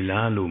 20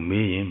 Lalu,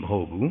 me,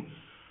 Hogu.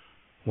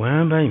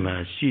 One by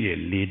my sheet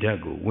leader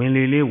go.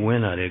 Winley,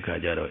 when are the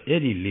Cajaro,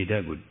 Eddie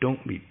leader go,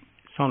 don't be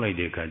sound like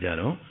the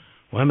Cajaro.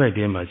 One by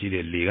them, I see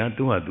the Liga,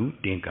 2 do,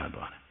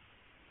 Tinkador.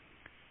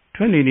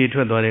 20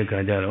 $12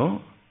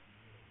 Cajaro.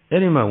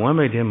 အဲ့ဒီမှာဝမ်း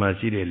မိုက်ထဲမှာ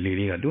ရှိတဲ့လေ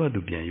တွေကသူ့အတူ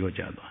ပြန်ရော့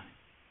ကျသွားတယ်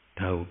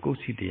ဒါကိုကု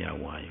သိတရား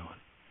ဝါယော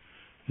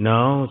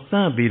နောက်စ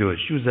ပြီးတော့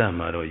ရှုစ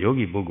မှာတော့ယော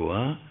ဂီပုဂ္ဂိုလ်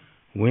ဟာ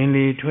ဝင်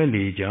လေထွက်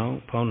လေကြောင့်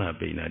ဖောင်းတာ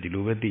ပိန်တာဒီ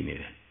လိုပဲသိနေ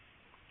တယ်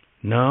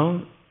နောက်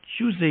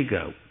ရှုစိတ်က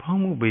ဖော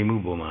င်းမှုပိန်မှု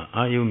ပေါ်မှာ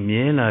အာယုံ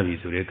မြဲလာပြီ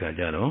ဆိုတဲ့အခါ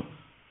ကျတော့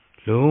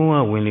လုံးဝ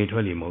ဝင်လေထွ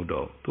က်လေမဟုတ်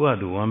တော့သူ့အ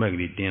တူဝမ်းမိုက်က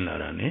လေးတင်းလာ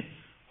တာနဲ့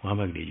ဝမ်း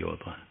မိုက်ကလေးရော့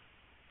သွား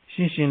ရှ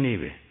င်းရှင်းလေး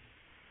ပဲ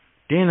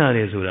တင်းလာတ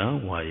ယ်ဆိုတာ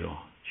ဝါယော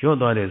ရော့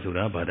သွားတယ်ဆို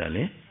တာဘာတ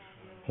လဲ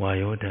ဝါ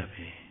ယောဓာတ်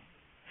ပဲ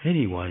အဲ့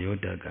ဒီဝါယော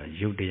ဓာတ်က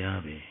ယုတ်တရား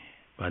ပဲ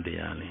ဘာတ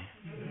ရားလဲ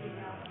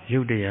ယု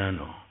တ်တရား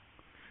နော်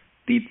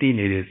တိ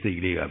နေတဲ့စိတ်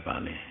ကလေးကပါ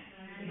လဲ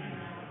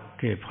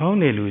ကဲဖောင်း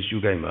တယ်လို့ရှု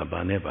ကြိုက်မှာဘာ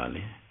နဲ့ပါ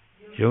လဲ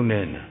ယုံ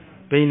နဲ့နာ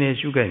ပိန်တယ်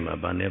ရှုကြိုက်မှာ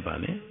ဘာနဲ့ပါ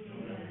လဲ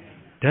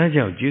ဒါ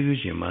ကြောင့်ကျေးဇူး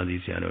ရှင်မာသီ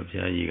ဆရာတော်ဘု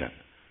ရားကြီးက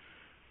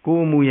ကို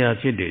ယ်မူရာ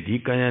ဖြစ်တဲ့ဒီ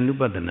ကာယ ानु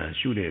ပတ္တနာ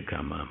ရှုတဲ့အခါ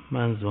မှာမှ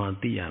န်စွာ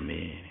သိရမ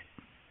ယ်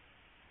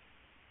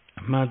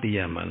အမှန်သိရ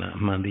မှာလား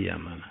အမှန်သိရ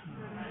မှာလား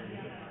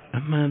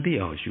အမှန်သိ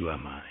အောင်ရှုရ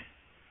မှာလေ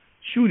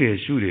ရှုတယ်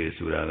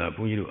ဆိုတာက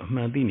ဘုန်းကြီးတို့အမှ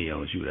န်သိနေ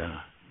အောင်ရှုတာ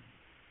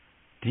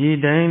ဒီ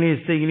တိုင်းလေး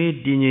စိတ်ကလေး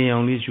တည်ငြိမ်အော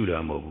င်လေးရှုတာ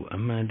မဟုတ်ဘူးအ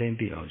မှန်တိုင်း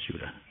သိအောင်ရှု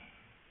တာ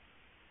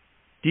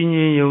တည်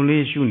ငြိမ်ရုံ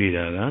လေးရှုနေ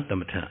တာကသ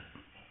မထ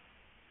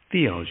သိ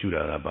အောင်ရှု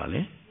တာကဘာ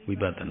လဲဝိ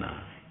ပဿနာ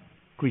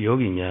ခုယော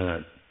ဂီများက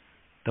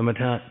သမ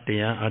ထတ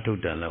ရားအားထုတ်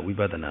တာလားဝိ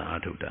ပဿနာ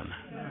အားထုတ်တာ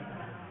လား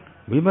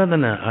ဝိပဿ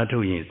နာအားထု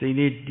တ်ရင်စိတ်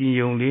လေးတည်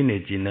ယုံလေး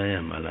နဲ့ကျင့်နာရ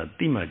မှာလား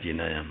သိမှကျင့်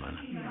နာရမှာ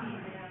လား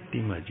သိ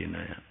မှကျင့်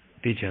နာရ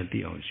သိချာသိ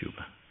အောင်ရှု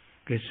ပါ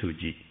ကဲဆို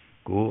ကြည့်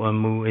ကိုယ်အ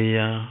မှုအ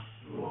ရာ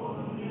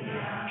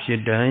ဖြ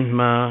စ်တိုင်း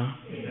မှာ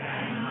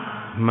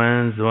မှ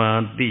န်စွာ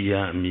သိရ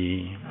မ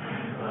ည်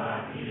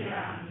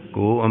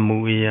ကိုယ်အမှု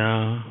အရာ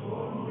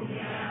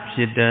ဖြ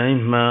စ်တို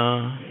င်းမှာ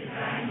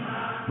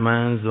မှ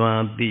န်စွာ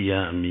သိရ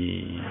မ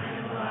ည်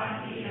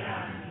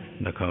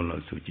နှာခေါင်းလော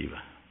က်ဆိုကြည့်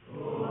ပါ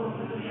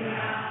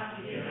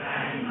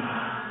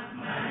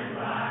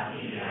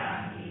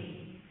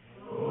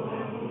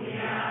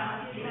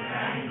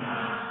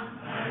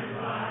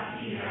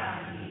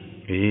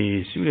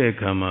ရှုတဲ့အ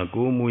ခါမှာ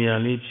ကိုယ်မူရာ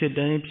လေးဖြစ်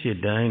တိုင်း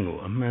ကို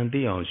အမှန်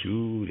သိအောင်ရှု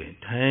တဲ့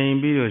ထိုင်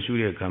ပြီးတော့ရှု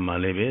တဲ့အခါမှာ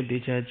လည်းပဲသိ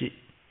ချာကြည့်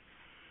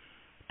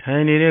ထို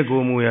င်နေတဲ့ကို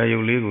ယ်မူရာယု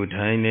တ်လေးကို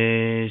ထိုင်နေ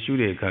ရှု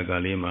တဲ့အခါက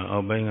လေးမှာအော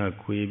က်ပိုင်းက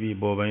ခွေပြီး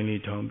ပေါ်ပိုင်း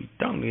လေးထောင်းပြီး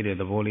တောင့်နေတဲ့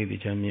သဘောလေးသိ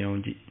ချာမြင်အော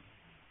င်ကြည့်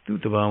သူ့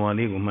တဘာဝ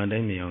လေးကိုမှန်တို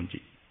င်းမြင်အောင်ကြ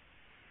ည့်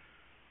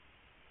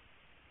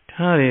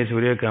ထားတယ်ဆို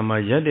တဲ့အခါမှာ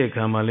ရက်တဲ့အ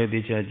ခါမှာလည်းသိ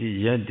ချာကြည့်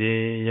ရက်တ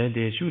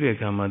ယ်ရှုတဲ့အ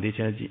ခါမှာသိ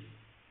ချာကြည့်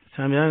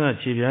ဆံပြားက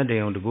ခြေပြားတို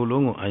င်အောင်ဒီကိုယ်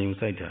လုံးကိုအာယုံ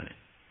စိုက်ထားတယ်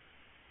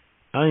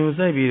အာယုံ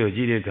စိုက်ပြီးတော့ကြ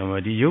ည့်တဲ့အခါမှာ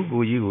ဒီရုပ်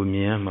ကိုယ်ကြီးကိုမြ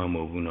င်ရမှာမ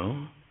ဟုတ်ဘူးနော်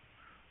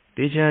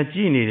တေချာကြ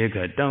ည့်နေတဲ့အ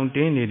ခါတောင့်တ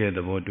င်းနေတဲ့သ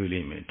ဘောတွေ့လိ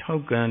မ့်မယ်ထော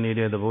က်ကန်နေ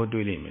တဲ့သဘော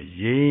တွေ့လိမ့်မယ်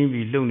ရင်း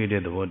ပြီးလှုပ်နေ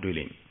တဲ့သဘောတွေ့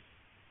လိမ့်မယ်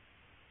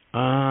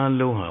အား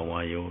လုံးဟာဝါ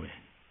ယောပဲ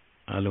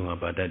အားလုံးဟာ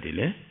ဘာတတ်တယ်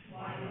လဲ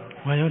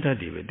ဝါယောတတ်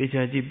တယ်ပဲတေ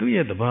ချာကြည့်သူ့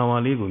ရဲ့သဘာဝ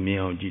လေးကိုမြင်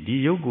အောင်ကြည့်ဒီ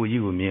ရုပ်ကိုယ်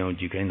ကြီးကိုမြင်အောင်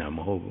ကြည့်ခိုင်းတာမ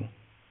ဟုတ်ဘူး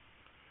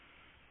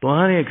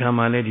သွားတဲ့အခါ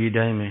မှာလည်းဒီ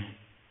တိုင်းပဲ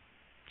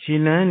ခြေ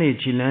လန်းတွေ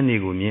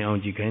ကိုမြင်အော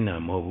င်ကြည့်ခိုင်းတာ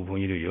မဟုတ်ဘူးဘု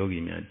န်းကြီးတို့ယောဂီ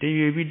များတ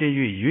ရွေပြီးတ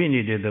ရွေ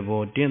နေတဲ့သ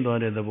ဘောတင်းသွား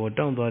တဲ့သဘော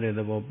တောင့်သွားတဲ့သ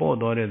ဘောပေါ့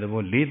သွားတဲ့သ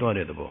ဘောလေးသွား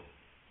တဲ့သဘော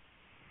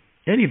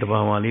အဲ့ဒီသဘာ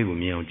ဝလေးကို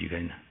မြင်အောင်ကြည့်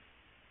ခိုင်းတာ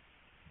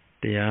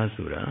တရား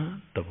ဆိုတာ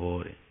သဘော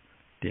တဲ့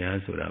တရား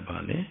ဆိုတာဘာ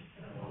လဲ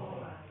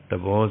သ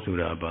ဘောဆို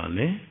တာဘာ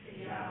လဲ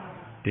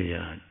တ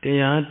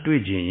ရားတွေ့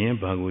ခြင်းရင်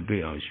ဘာကို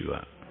တွေ့အောင်ရှုရ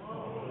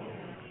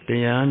တ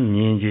ရားမြ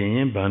င်ခြင်းရ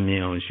င်ဘာမြ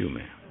င်အောင်ရှုမ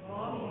ယ်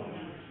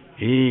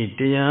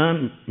တရား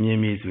မြင်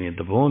ပြီဆိုရင်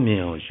သဘောမြင်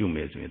အောင်ရှုမ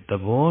ယ်ဆိုရင်သ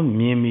ဘော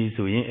မြင်ပြီ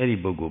ဆိုရင်အဲ့ဒီ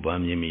ပုဂ္ဂိုလ်ဘာ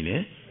မြင်ပြီလဲ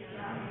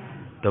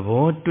သ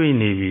ဘောတွေ့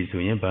နေပြီ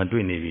ဆိုရင်ဘာ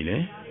တွေ့နေပြီလဲ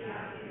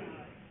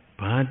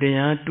ဘာတ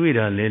ရားတွေ့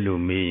တာလဲ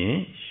လို့မေးရင်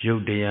ရု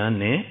ပ်တရား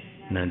နဲ့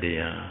နံတ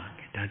ရား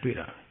ဒါတွေ့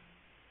တာ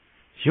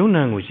ရုပ်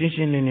နံကိုရှင်းရှ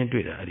င်းလင်းလင်း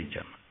တွေ့တာအဲ့ဒီကြ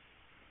မှာ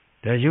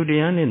ဒါရုပ်တ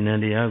ရားနဲ့နံ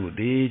တရားကို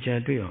သေချာ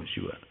တွေ့အောင်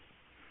ရှုရ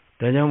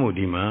ဒါကြောင့်မို့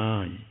ဒီမှာ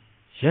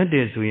ရက်တ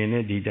ယ်ဆိုရင်လ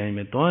ည်းဒီတိုင်း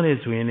ပဲသွားတယ်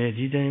ဆိုရင်လည်း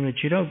ဒီတိုင်းပဲ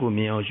ခြေထောက်ကို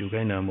မြင်အောင်ရှု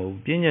ခိုင်းတာမဟုတ်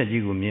ဘူးပညာ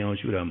ကြီးကိုမြင်အောင်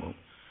ရှုတာမဟုတ်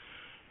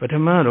ပထ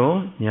မတော့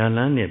ညာလ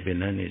န်းနဲ့ပင်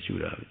လန်းနဲ့ရှု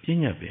တာပ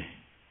ညာပဲ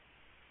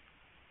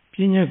ပ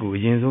ညာကိုအ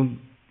ရင်ဆုံး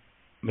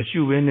မရှု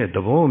ဘဲနဲ့သ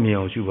ဘောမြင်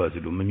အောင်ရှုပါ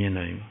ဆိုလို့မမြင်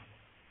နိုင်ဘူး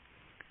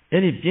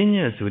အဲ့ဒီပ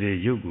ညာဆိုတဲ့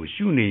ရုပ်ကို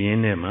ရှုနေရ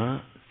င်းနဲ့မှ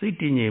စိတ်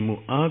တည်ငြိမ်မှု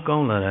အားကော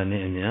င်းလာတာ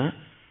နဲ့အမျှ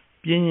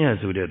ပညာ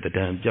ဆိုတဲ့တဏ္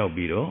ဍာန်ပြောက်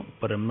ပြီးတော့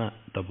ပရမတ်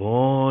သ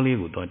ဘောလေး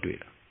ကိုသွားတွေ့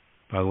တာ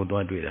ဘာကို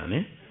သွားတွေ့တာလဲ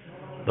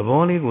သ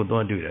ဘောလေးကို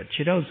သွားတွေ့တာ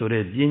ခြေထောက်ဆို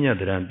တဲ့ပညာ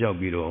တဏ္ဍာန်ပြောက်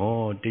ပြီး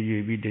တော့တရွေ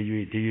ပြီးတရွေ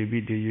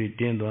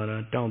တင်းသွားတာ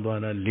တောင့်သွား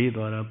တာလေး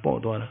သွားတာပေါ့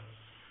သွားတာ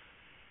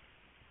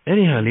အဲ့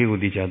ဒီဟာလေးကို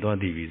သိချာသွား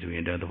သိပြီဆိုရ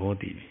င်ဒါသဘော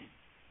သိပြီ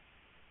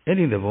အဲ့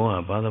ဒီသဘောက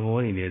ဘာသဘော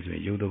နေလဲဆိုရ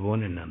င်ရုပ်သဘော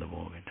နဲ့နာမ်သ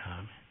ဘောပဲ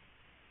ထားမယ်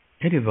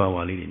အဲ့ဒီဘာဝ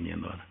လေးတွေမြင်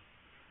သွားတာ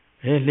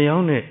လျှော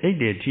င်းနဲ့အိတ်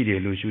တယ်ထိတယ်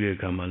လို့ရှုတဲ့အ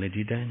ခါမှာလည်း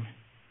ဒီတိုင်းပဲ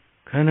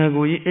ခန္ဓာ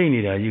ကိုယ်ကြီးအိတ်နေ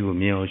တာကြီးကို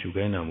မြင်အောင်ရှု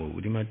ခိုင်းတာမဟုတ်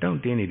ဘူးဒီမှာတောင့်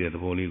တင်းနေတဲ့သ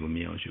ဘောလေးကိုမြ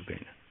င်အောင်ရှုခို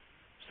င်းတာ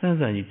ဆန်း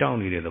ဆန်းကြီးတောင့်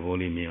နေတဲ့သဘော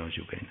လေးမြင်အောင်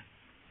ရှုခိုင်းတာ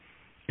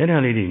အဲ့ဒါ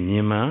လေးတွေမြ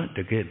င်မှတ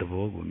ကယ်သ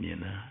ဘောကိုမြင်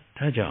တာ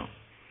ဒါကြောင့်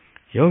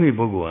ယောဂီ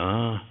ပုဂ္ဂိုလ်ဟာ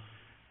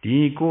ဒီ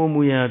ကိုယ်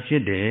မူရာဖြ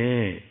စ်တဲ့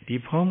ဒီ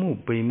ဖောင်းမှု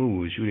ပိန်မှု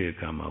ကိုရှုတဲ့အ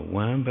ခါမှာဝ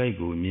မ်းပိုက်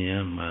ကိုမြင်ရ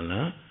မှာ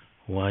လား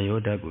ဝါယော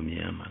ဓာတ်ကိုမြ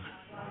င်ရမှာလား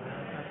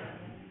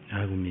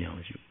Agu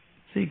Mianshu.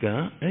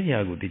 Sika,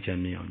 Ayagu teacher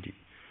Mianji.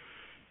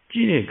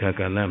 Gine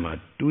Kakalama,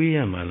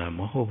 Tuya Mala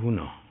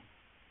Mohobuno.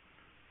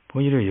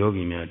 Ponyo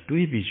Yogi Mia,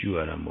 Tui Bishu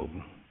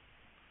Aramobu.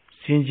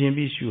 Sinjin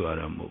Bishu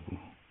Aramobu.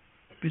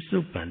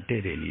 Bisu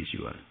Pantere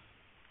Lisua.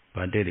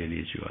 Pantere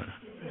Lisua.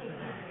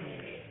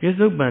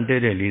 Bisu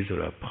Pantere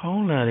Lisura,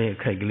 Paula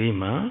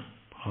Kaglima,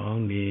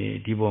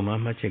 Pauli, Diboma,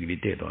 Machegli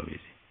dead of it.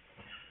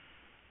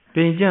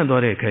 Pinjan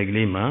Dore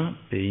Kaglima,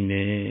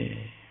 Pine,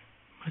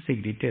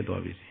 Masegli dead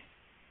of it.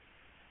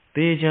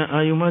 Teja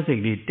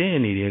Ayumasegli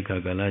Teni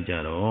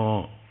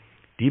Kagalajaro.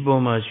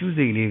 Diboma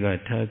Shuziliga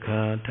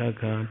Taka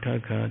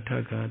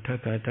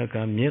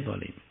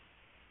Miedoli.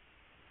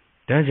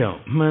 Daja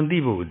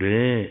Mandibo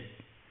de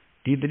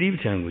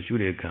Didribchangu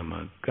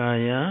Shurekama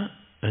Kaya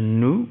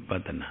Anu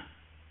Patana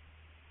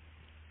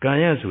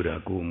Kaya Sura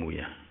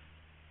Kumuya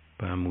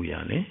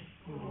Pamuyane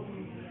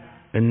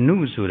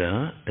Anu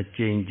Sura a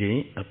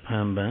change a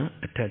pamba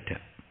a tata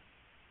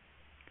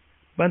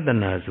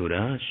Patana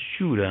Sura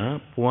Shura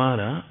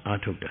Puara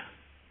Atuta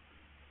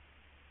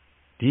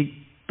Dik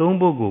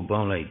Tombogo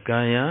bound like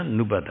Kaya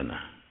Nubatana.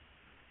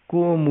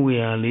 Ko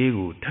muya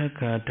lego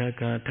taka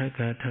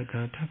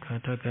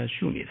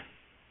shunida.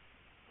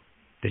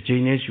 The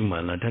Chinese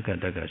shumana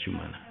taka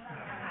shumana.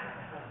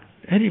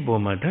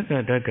 Ediboma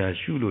taka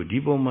shulo,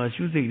 diboma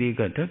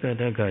shuzika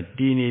taka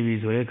dini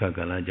visoeka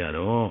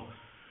kalajaro.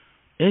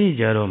 Edi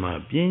jaroma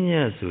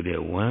pienya so de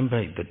 1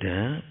 by the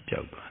dam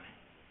piaubane.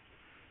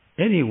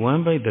 Edi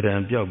 1 by the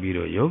dam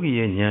piaubiro yogi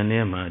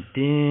nyanema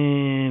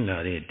tin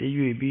la de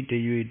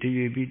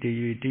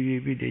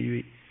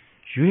yui.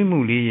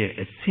 Yumuli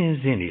a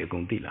sinzini a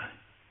gondila.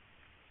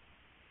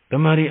 The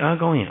Mari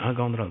Agon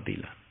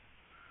Agondrotila.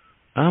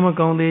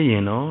 Amagonde, you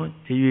know,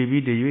 you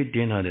be the you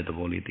dinner at the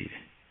bolity.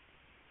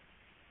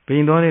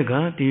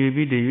 Pindorica, you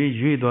be the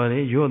you dore,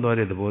 your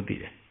daughter the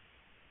body.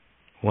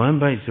 1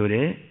 by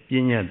Sore,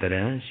 Pinya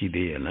Dara, she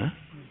deala.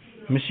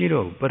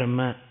 Mashiro,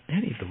 Parama,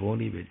 any the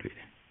volley between.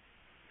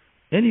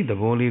 Any the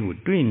volley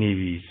would twin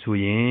navy,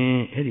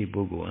 Suyen, Eddie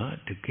Bogoa,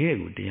 to care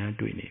with the young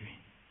twin navy.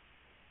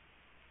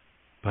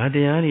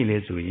 Padayani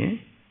Lesuye,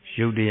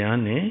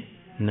 Shudiane,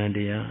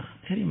 Nadia,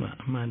 Erima,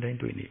 Mandan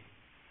 20.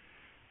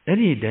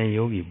 Eri Dan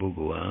Yogi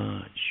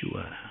Bogoa,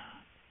 Shuara.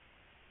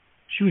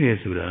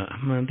 Shude Sura,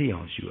 Amandi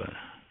on Shuara.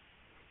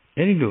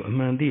 Erilu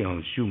Amandi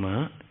on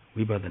Shuma,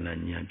 Wibadana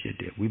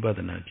Nyapjete,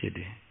 Wibadana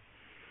Jete.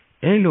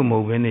 Elu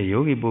Movene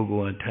Yogi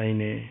Bogoa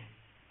Taine,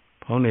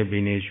 Pone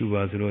Bene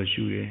Shubazro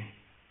Shure,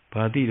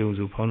 Partidos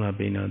of Pona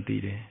Bena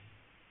Dide.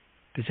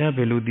 The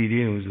Chapelu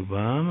Dide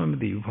Zubama,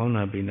 the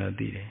Pona Bena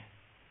Dide.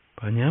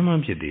 Panyama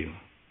Piedeo.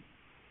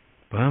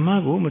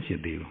 Pama go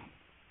Machiedeo.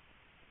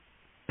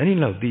 Any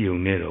love Dio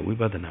Nero, we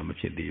but an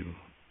Amachiedeo.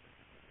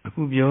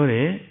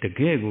 Akubiore, the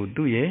Gego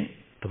Duye,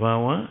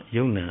 Tabawa,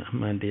 Yona,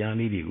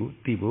 Mandiani Digo,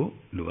 Tibo,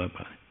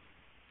 Luapa.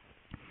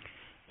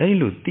 Any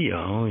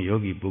Lutia,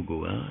 Yogi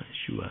Bogoa,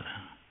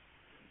 Shuara.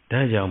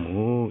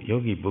 Dajamu,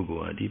 Yogi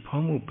Bogoa, the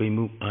Pomu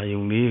Pemu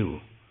Ayoneo.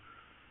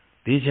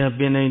 Deja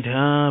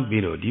Benita,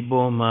 Biro,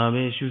 Dibo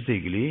Mave,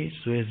 Shuzigli,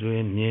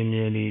 Swezwe,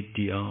 Mieli,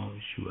 Dia,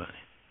 Shuare.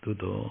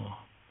 Todo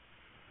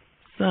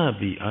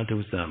Sabi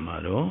Atusa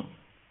Maro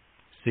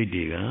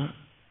Sidiga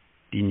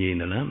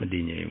Dinala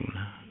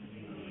Madinula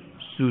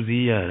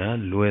Suziara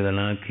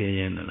Luedala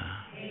Kayanala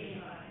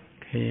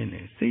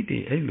Kayane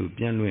Sidi Elu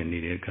Piano and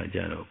Nide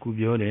Kajaro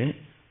Kubiore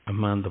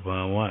Amanda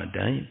Bawa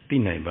Dai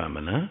Tinai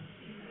Bamana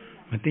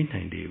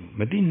Matinai Dew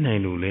Matinai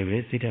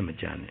Leve Sita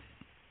Majane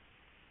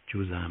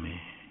Chuzame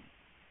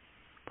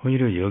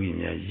Poiro Yogi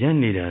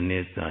Yanida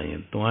Nesa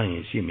and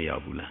Twine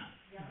Shimiabula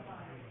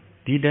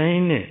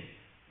Didine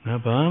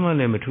Nabama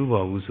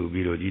Lematuba Usu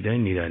Biro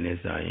Didine Nida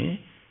Nesai,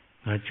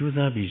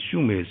 Nachuza be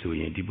Shume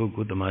Suyin,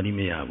 Dibuku Tamari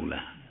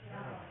Meabula.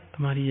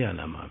 Tamaria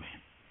Lamame.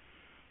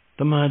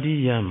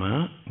 Tamadi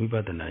Yama,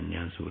 Wibadana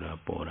Nyansura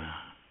Pora.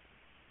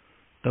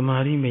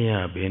 Tamari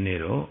Mea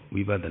Benero,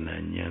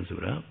 Wibadana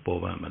Nyansura,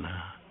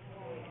 Povamana.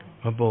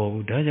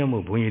 Abo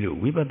Dajamu Bunyido,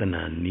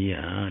 Wibadana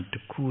Nia,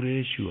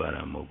 Tukure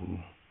Shuara Mogu.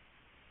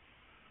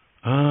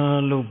 Ah,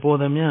 lo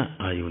Bodamia,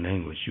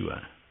 Ayunango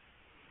Shua.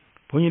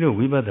 Ponyo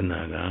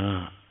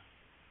Wibadanaga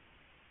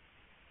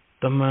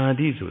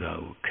Tamadi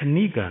Surau,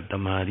 Kanika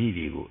Tamari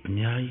Digo,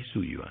 Nyai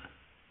Suyua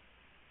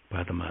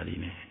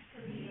Patamarine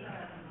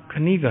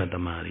Kanika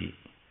Tamari.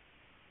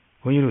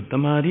 Ponyo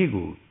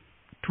Tamarigo,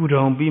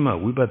 Tudam Bima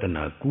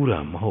Wibadana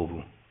Kura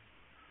Mahobu.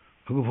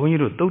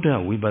 Ponyo Tota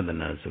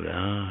Wibadana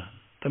Sura,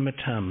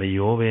 Tamata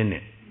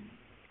Mayovene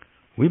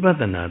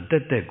Wibadana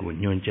Teteko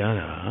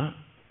Nyonjara,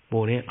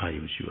 Bore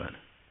Ayushua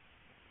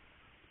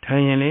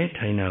Tayane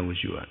Taina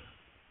Ushua.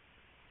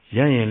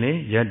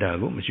 Yayele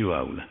Yadago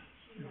Mashuaula.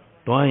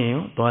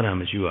 Toyen, Tora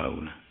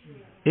Mashuaula.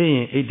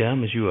 Ain Ida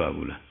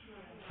Mashuaula.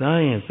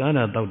 Sayan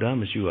Sada Dauda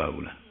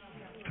Mashuaula.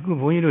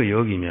 Akupoiro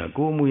Yogi Mia,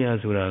 Gomuya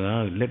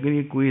Suraga,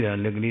 Legli Quira,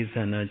 Legli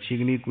Sana,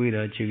 Chigli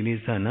Quira, Chigli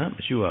Sana,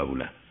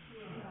 Mashuaula.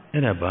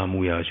 And a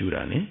Bamuya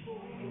Shurane.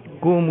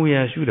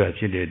 Gomuya Shura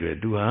Chile,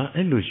 Dua,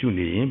 and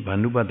Lushuni,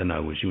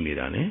 Banubadana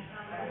Shunirane.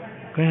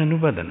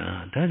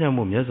 Kayanupatana,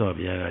 Tajamu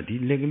Yasobiaga, the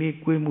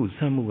legally Quimu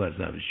Samuga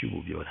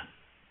Shububiora.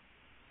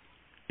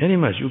 Any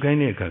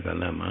Mashukane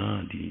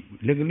Kakalama, the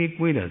legally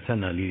Quida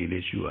Sana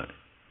Lili Shua.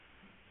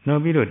 Now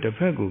below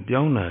Tafago,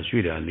 Biona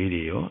Shuda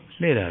Lady or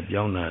Leda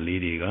Biona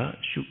Lidiga,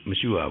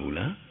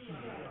 Mshuabula,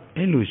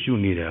 Elu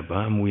Shunida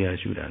Ba Muya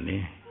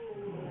Shudane.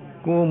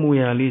 Go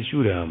Muyali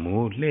Shuda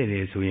Mu,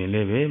 Lady Suyin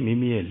Leve,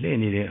 Mimi,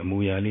 Lenny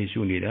Muyali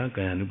Shunida,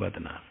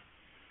 Kayanupatana.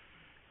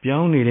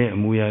 Biaunide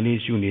Muyali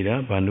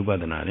Shunida,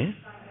 Banupatanare,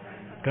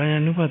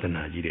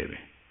 Kayanupatana Jirebe.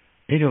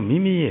 Edo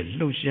Mimi,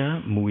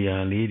 Lusha,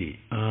 Muya Lady,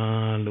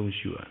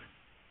 Lushua.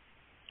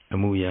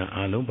 Amuya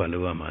Alo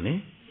Balua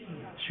Mane,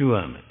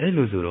 Shuam,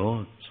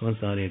 Eluzuro,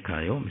 Swansare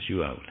Kayo,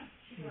 Shuaul.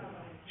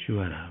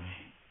 Shuarame,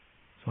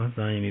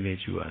 Swansani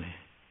Shuane.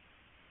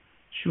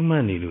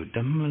 Shumanilu,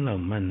 Damala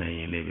Mana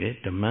in Leve,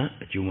 Dama,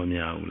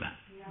 Jumamiaula.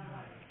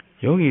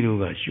 Yogi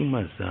Ruga,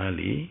 Shuma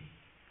Sali.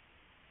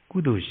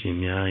 Kudo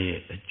Shimia,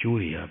 a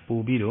Julia,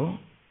 Bobiro,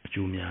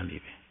 Jumia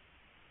Live.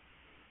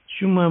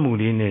 Shuma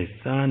Muline,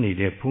 Sani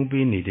de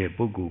Pumpi, de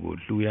Bogu,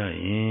 Luya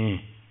in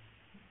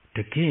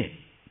the K.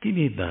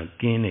 Kilita,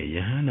 Kene,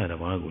 Yahana, the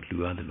Wago,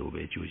 Lua, the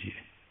Lobe, Juji.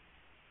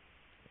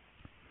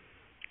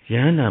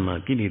 Yana ma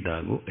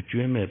Kilidago, a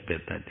Jume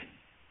Petate.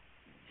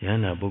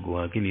 Yana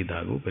Bogua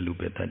Kilidago,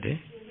 Pelupetate.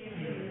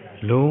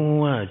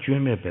 Loa,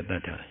 Jume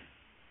Petata.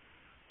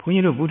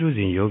 Punyo Buddhas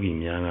in Yogi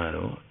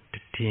Miangaro, the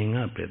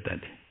Tinga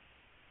Petate.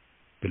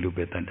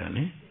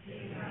 Pelupetane.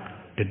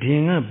 The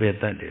Dinga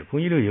Betate,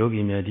 Punyo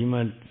Yogi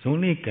Miadima,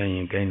 Zone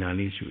Kayan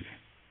Kainali Shure,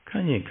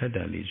 Kanye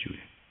Katali Shure,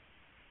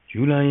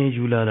 Julai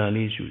Julara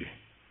Shure,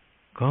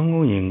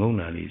 Congo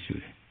Yengona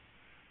Shure,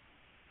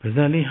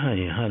 Pazali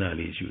Hayan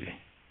Harali Shure,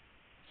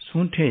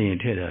 Sunte in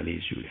Tedali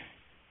Shure,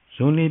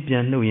 Zone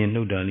Piano Yen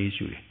no Dali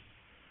Shure,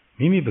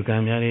 Mimi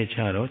Bagamare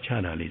Charo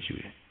Charali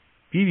Shure,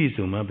 Bibi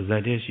Suma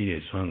Bazate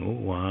Shire Swango,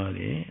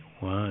 Ware.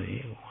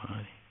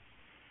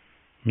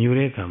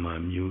 Mure Kama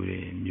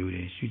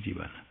Mure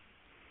Shujibana.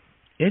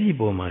 Eddie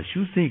Boma,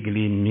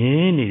 Shusegli,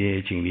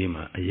 Mene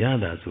Chinglima,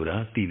 Ayada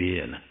Sura,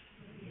 Tideana.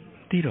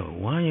 Tiro,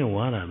 why and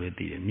Wara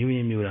Betty,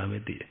 Mura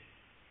Betty.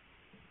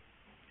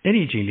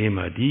 Eddie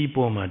Chinglima, Di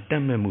Boma,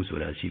 Dame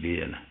Musura,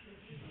 Chileana.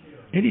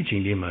 Eddie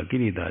Chinglima,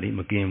 Kilidari,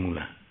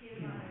 Makemula.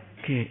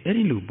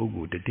 Eddie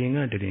Lubugu, the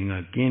Tinga,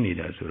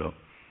 Kenida Suro.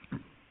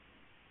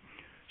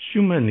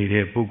 Schumann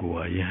needed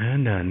Bugua,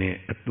 Yahanda,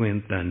 a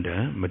twin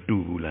thunder,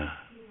 Matubula.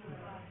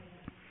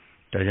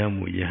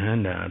 Tajamu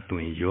Yahanda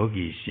twin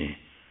yogi shin.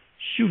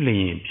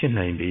 Shulayin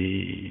Pianai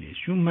be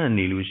Shuman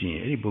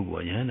Nilushin,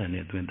 Eribogo Yana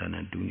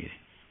Netwentana Duni.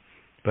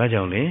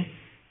 Bajale,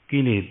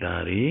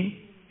 Kilitari,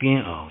 Kin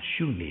ao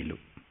Shunilu.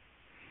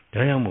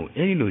 Tajamu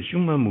Elo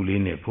Shuma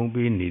Muline, Pompe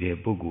Nide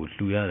Bogo,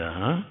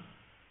 Luyada,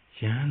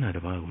 Yana the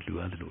Bagu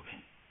Luadlu.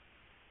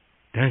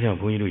 Tajam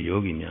Poilu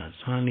Yogina,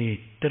 Swani,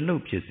 the low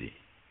pissy.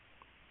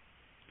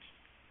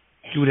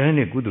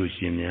 Judane Gudu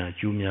Shimia,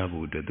 Jumia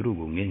Buddha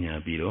Drugu,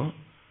 Genya Biro,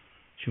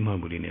 Shuma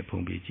Buline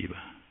Pompe Jiba.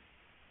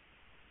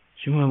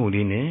 Shuma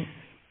Muline,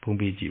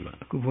 Pompe Jiba,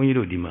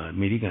 Kupoiro Dima,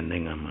 American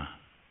Nangama.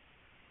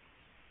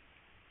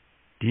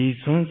 Di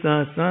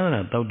Sonsa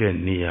Sara Taude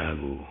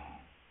Niago.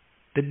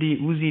 The Di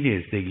Uzi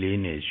de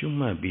Segline,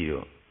 Shuma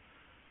Biro.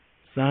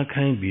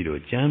 Sakai Biro,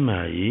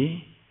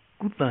 Jamai,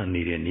 Kuta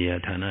Nide Nia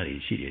Tanari,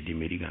 she the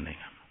American Nangama.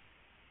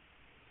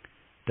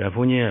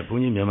 Taponia,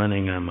 Pony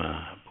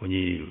Yamanangama,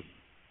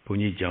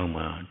 Pony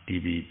Jama,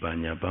 TV,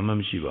 Banya,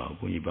 Bamam Shiva,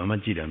 Pony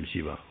Bamajidam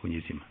Shiva,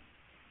 Punisima.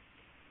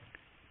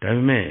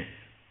 Dame.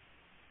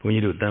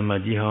 Punyido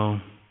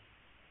Tamajiho,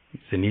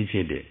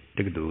 Seniche de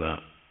Tegduga,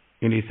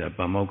 Elisa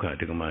Pamoka,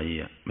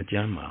 Tegamaia,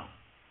 Majama.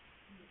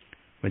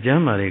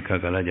 Majama de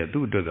Kakalaja,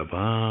 two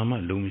Dogabama,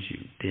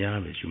 Lumshi,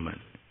 Tiave Shuman.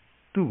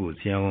 Two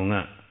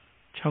Siaonga,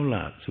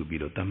 Chaula,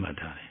 Subido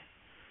Tamatare.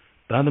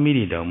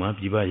 Tadmidi Dama,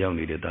 Piba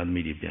Yoni, the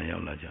Tadmidi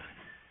Pianaja,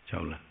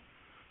 Chaula.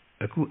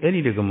 A coup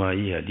any de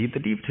Gamaia, did the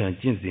deep time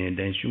Jinsi and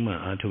then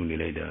Shuma Atoni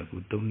later,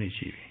 good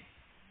Domnishi.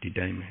 Did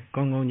I me?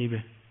 Congo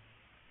Nibe?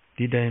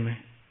 Did I me?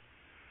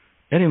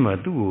 Anima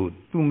two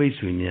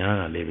mates with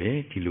Nia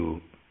Leve,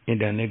 Kilo, and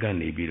the Nega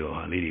Nebiro,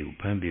 a lady who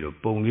Pambiro,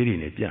 Pong lady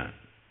in a jar.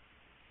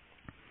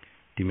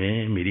 Time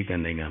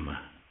American Negama.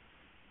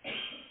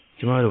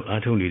 Tomorrow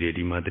Atoni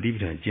de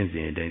Madrid and Jensen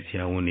and then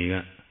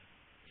Siaoniga.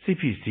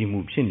 Sipi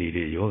Simu Pini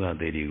de Yoga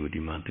de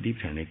Madrid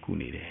and a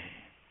Kunide.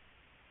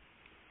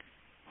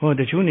 Oh,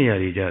 the Chunia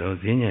Rijaro,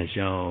 Zenia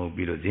Shao,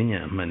 Biro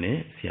Zenia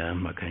Mane, Sia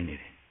Makanide.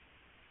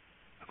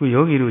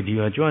 Kuyogi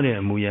Rudia,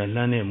 Joane, Muya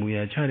Lane,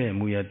 Muya Chare,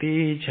 Muya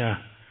Techa.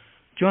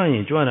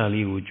 Join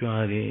Liu,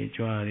 Joare,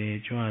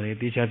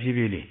 Tisha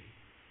Pibili.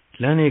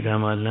 Lane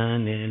Kama,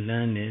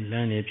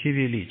 Lane,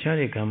 Pibili,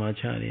 Chare Kama,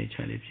 Chare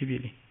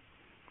Pibili.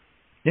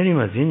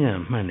 Yanima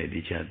Zenia, Mane,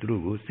 Dicha,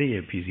 Drugo, say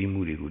a Pizi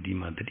Murigu,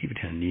 Dima, the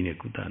Tibetan Nina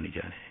Kutani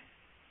Jane.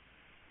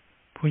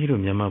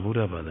 Poyum Yama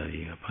Buddha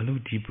Badariga, Palu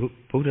Tipu,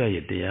 Buddha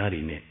yet the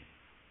Yarine.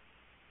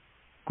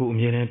 Go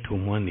Miran to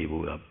Mwani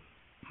Buddha,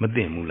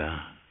 Mademula.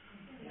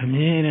 A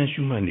man and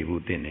Shumani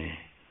Butene.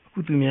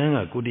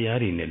 Kutumianga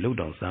Kudiarine, low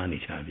down Sani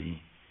Chabi.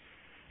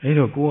 အဲ့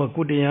တော့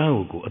ကိုတရား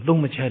ကိုအ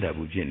သုံးမချတတ်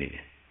ဘူးဖြစ်နေတ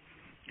ယ်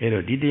အဲ့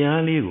တော့ဒီတ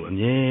ရားလေးကိုအ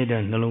မြဲတ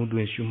မ်းနှလုံးသွ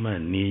င်းရှုမှတ်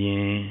နေရ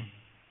င်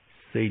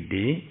စိတ်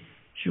တွေ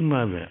ရှုမှ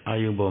တ်ပဲအာ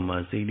ယုံပေါ်မှာ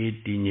စိတ်လေး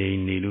တည်ငြိမ်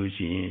နေလို့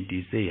ရှိရင်ဒီ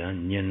စိတ်ဟာ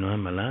ညံ့နွ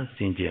မ်းမလားစ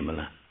င်ကြယ်မ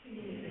လား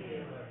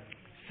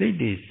စိတ်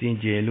တွေစင်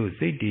ကြယ်လို့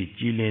စိတ်တွေ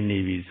ကြည်လင်နေ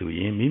ပြီဆိုရ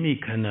င်မိမိ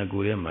ခန္ဓာ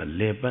ကိုယ်ထဲမှာ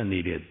လဲပတ်နေ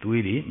တဲ့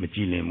သွေးတွေမကြ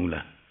ည်လင်ဘူး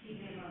လား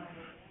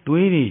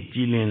သွေးတွေကြ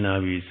ည်လင်လာ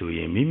ပြီဆိုရ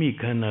င်မိမိ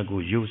ခန္ဓာကို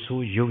ယ်ရုပ်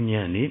ဆိုးရုပ်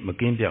ညံ့နေမ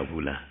ကင်းပြောက်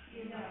ဘူးလား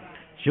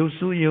ရုပ်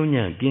ဆိုးရုပ်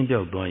ညံ့ကင်း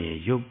ပြောက်သွားရင်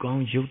ရုပ်ကော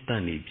င်းရုပ်တ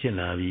န့်တွေဖြစ်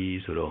လာပြီ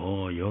ဆိုတော့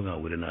ဟောယောဂ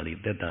ဝေဒနာတွေ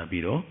တက်တာ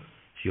ပြီးတော့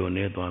လျော့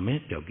နေသွားမယ်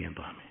ပျောက်ကင်း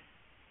သွားမယ်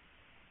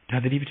ဒါ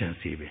သတိပဋ္ဌာန်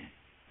စေပဲ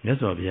မြတ်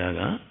စွာဘုရား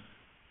က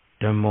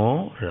ဓမ္မော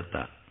ရတ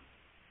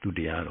သူတ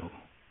ရားတော်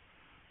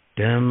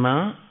ဓမ္မ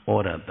ဩ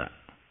ရတ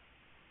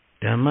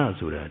ဓမ္မ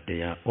ဆိုတာတ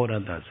ရားဩရ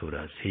တဆို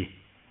တာဆေး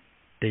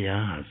တ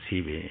ရားဟာ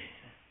ဆေးပဲ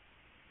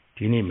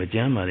ဒီနေ့မကြ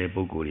မ်းပါတဲ့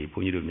ပုဂ္ဂိုလ်တွေဘု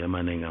န်းကြီးတို့မြန်မာ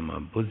နိုင်ငံမှာ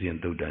ဘုဇင်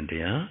သုတ်တန်တ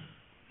ရား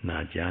နာ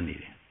ကြားနေ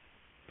တယ်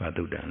ဘာ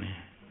သုတ်တန်လဲ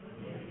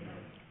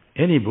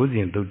အဲ့ဒီဘုဇ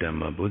င်သုတ်တန်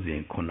မှာဘုဇင်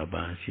9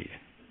ပါးရှိတယ်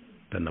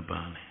ဘယ်နှ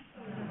ပါးလဲ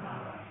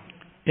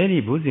အဲ့ဒီ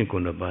ဘုဇင်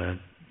9ပါး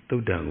သု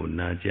တ်တန်ကို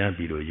နာကြား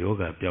ပြီးတော့ယော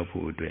ဂပျောက်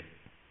ဖို့အတွက်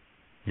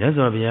မြတ်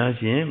စွာဘုရား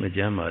ရှင်မကြ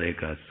မ်းပါတဲ့အ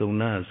ခါစုံ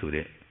နာဆို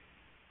တဲ့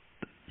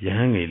ယဟ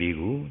န်ငယ်လေး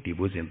ကိုဒီ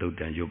ဘုဇင်သုတ်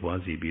တန်ရွတ်ပွား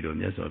စီပြီးတော့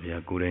မြတ်စွာဘု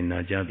ရားကိုယ်တိုင်နာ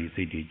ကြားပြီး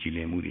စိတ်တည်ကြည်လ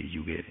င်မှုတွေ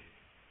ယူခဲ့တယ်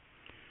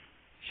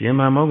ရှင်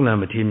မမောက္ကလ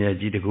မထေရမြတ်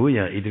ကြီးတကူရ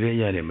ဣတရေ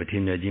ရတဲ့မထေရ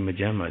မြတ်ကြီးမ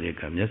ကြမ်းပါတဲ့အ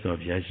ခါမြတ်စွာ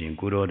ဘုရားရှင်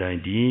ကိုတော်တိုင်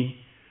ဒီ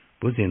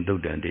ဘုဇင်သု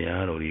တ်တန်တ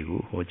ရားတော်တွေ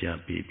ကိုဟောကြား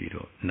ပေးပြီး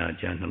တော့နာ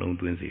ကြားနှလုံး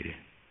သွင်းစေတယ်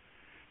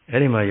အဲ့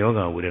ဒီမှာယောဂ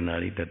ဝေဒနာ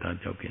တွေတက်တာ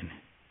ကြောက်ခင်တယ်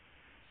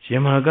ရှ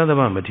င်မဟာကတ္တ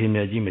ဗမထေရမြ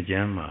တ်ကြီးမကြ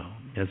မ်းပါ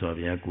မြတ်စွာ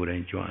ဘုရားကိုယ်တို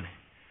င်ကြွတယ်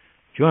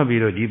ကြွ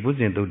ပြီးတော့ဒီဘုဇ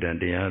င်သုတ်တန်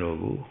တရားတော်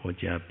ကိုဟော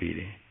ကြားပေးတ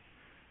ယ်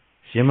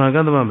ရှင်မဟာက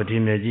တ္တဗမထေရ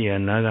မြတ်ကြီးဟာ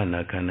နာဂနာ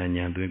ခန္ဓာ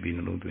ဉာဏ်သွင်းပြီး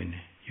နှလုံးသွင်းတ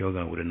ယ်ယောဂ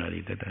ဝေဒနာတွေ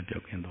တက်တာကြော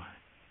က်ခင်သွား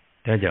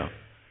တယ်ဒါကြောင့်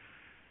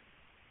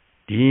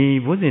ဒီ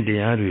ဘုဇင်တ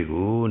ရားတွေ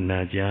ကိုနာ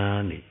ကြား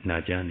နေ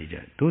ကြ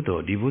သို့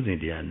တော်ဒီဘုဇင်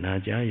တရားနာ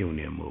ကြားယုံ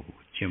နေမဟုတ်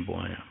ဘူးကျင့်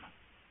ပွားရမှာ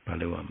ဘာ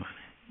လို့ရမှာ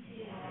လဲ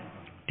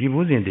ဒီဘု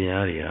ဇင်တ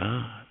ရားတွေဟာ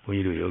ဘုန်း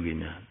ကြီးတို့ယောဂီ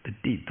များတ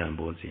တိတံ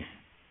ဘောဇင်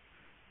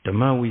ဓမ္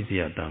မဝိဇ္ဇ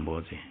ယတံဘော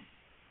ဇင်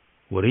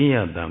ဝရိယ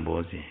တံဘော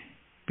ဇင်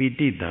ပိ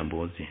ဋိတံ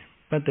ဘောဇင်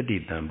ပတ္တိ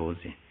တံဘော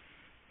ဇင်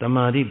တ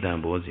မာတိတံ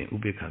ဘောဇင်ဥ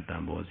ပိ္ပခတံ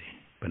ဘောဇင်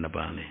ဘယ်နှ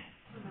ပါလဲ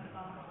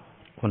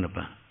9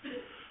ပါ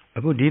အ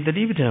ခုဒီတ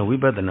တိပဋ္ဌာန်ဝိ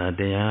ပဿနာ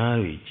တရား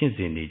တွေကျင့်စ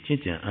ဉ်နေကျ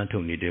င့်ကြံအားထု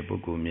တ်နေတဲ့ပု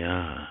ဂ္ဂိုလ်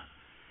များ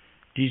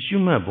ဒီရှု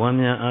မှတ်ပွား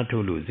များအားထု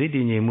တ်လို့စိတ်တ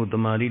ည်ငြိမ်မှုတ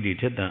မာတိတွေ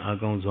ထက်သန်အား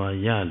ကောင်းစွာ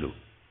ရလို့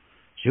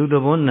ရုပ်သ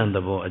ဘောနာမ်သ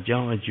ဘောအကြော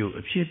င်းအကျိုး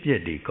အဖြစ်အပျ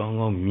က်တွေကောင်း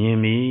ကောင်းမြင်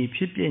ပြီးဖြ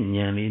စ်ပျက်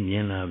ဉာဏ်လေးမြ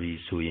င်လာပြီ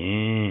ဆိုရ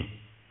င်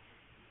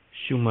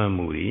ရှုမှတ်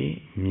မှုတွေ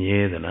မြဲ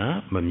သလား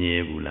မမြဲ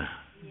ဘူးလား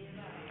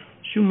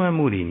ရှုမှတ်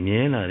မှုတွေ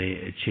မြဲလာတဲ့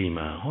အချိန်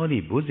မှာဟောဒီ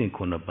ဘုဇင်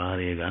9ပါး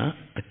တွေက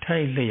အထို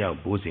က်လျောက်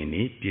ဘုဇင်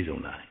တွေပြည့်စုံ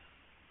လာတယ်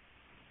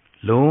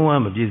လုံးဝ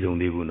မပြည့်စုံ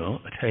သေးဘူးနော်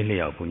အထိုက်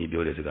လျောက်ဘုန်းကြီး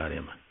ပြောတဲ့စကားထဲ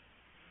မှာ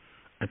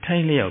အထို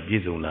က်လျောက်ပြ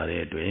ည့်စုံလာ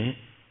တဲ့အတွက်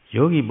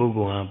ယောဂီပုဂ္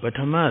ဂိုလ်ဟာပထ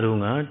မတု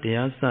န်းကတ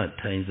ရားစ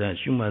ထိုင်စ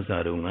ရှုမှတ်စ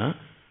တုန်းက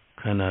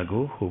ခန္ဓာ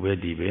ကိုယ်ဟိုဘက်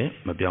ဒီဘက်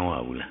မပြောင်းရ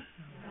ဘူးလား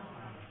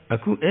အ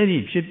ခုအဲ့ဒီ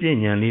ဖြစ်ပြ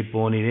ဉာဏ်လေး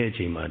ပေါ်နေတဲ့အ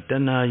ချိန်မှာတ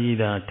ဏှာကြီး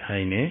သာထို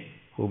င်နေ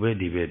ဟိုဘက်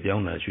ဒီဘက်ပြော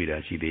င်းတာရွှေ့တာ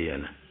ရှိသေးရ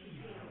လား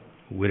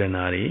ဝေဒ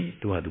နာတွေ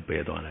သူ့ဟာသူပ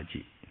ယ်သွားတာကြ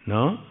ည့်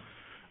နော်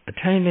အ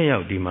ထိုက်လျော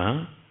က်ဒီမှာ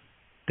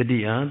တတိ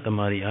အားတ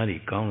မာရီအားတွေ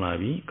ကောင်းလာ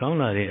ပြီကောင်း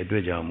လာတဲ့အတွ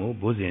က်ကြောင့်မို့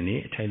ဘုဇင်တွေ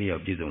အထိုက်လျော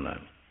က်ပြည့်စုံလာ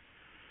ပြီ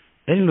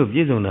အဲဒီလိုပြ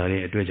ည့်စုံလာ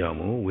တဲ့အတွက်ကြောင့်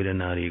မို့ဝေဒ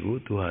နာတွေကို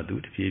သူဟာသူ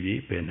တဖြည်းဖြ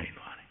ည်းပယ်နိုင်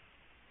သွားတ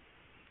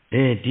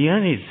ယ်ဒီက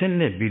နေဆက်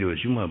လက်ပြီးတော့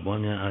ရှုမှတ်ပွား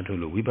များအားထုတ်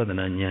လို့ဝိပဿ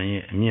နာဉာဏ်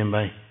ရဲ့အမြင်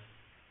ပိုင်း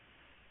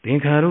သ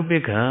င်္ခါရုပ္ပ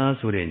ခာ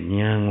ဆိုတဲ့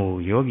ဉာဏ်ကို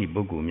ယောဂီ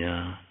ပုဂ္ဂိုလ်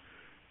များ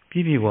ပြ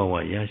ည့်ပြည့်ဝဝ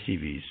ရရှိ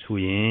ပြီဆို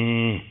ရ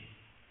င်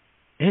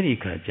အဲ့ဒီ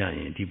ခါကျရ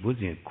င်ဒီဘု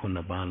ဇင်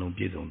9ပါးလုံး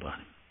ပြည့်စုံသွား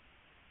တယ်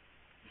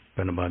ဘ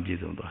ယ်နှပါးပြည့်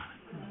စုံသွား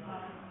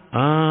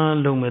အား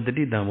လုံးပဲတ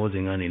တိတံဘောဇ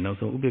င်ကနေနောက်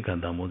ဆုံးဥပိ္ပခ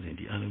တံဘောဇင်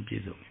ဒီအားလုံးပြ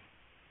ည့်စုံတယ်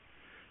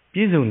ပြ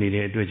ည့်စုံနေ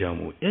တဲ့အတွက်ကြောင့်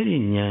မို့အဲ့ဒီ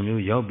ဉာဏ်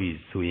မျိုးရောက်ပြီ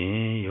ဆိုရ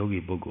င်ယောဂီ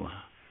ပုဂ္ဂိုလ်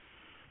ဟာ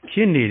ဖြ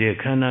စ်နေတဲ့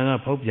ခန္ဓာက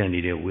ဖောက်ပြန်နေ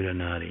တဲ့ဝေဒ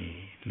နာတွေ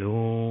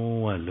လုံး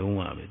ဝ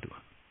ပဲသူ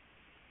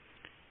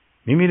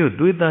မိမိတို့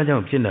သွေးသားကြော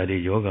င့်ဖြစ်လာတဲ့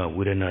ယောဂ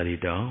ဝေဒနာတွေ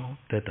တောင်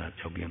သက်သာ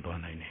ဖြောက်ကင်းသွား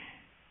နိုင်တယ်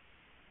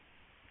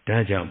ဒါ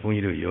ကြောင့်ဘုန်း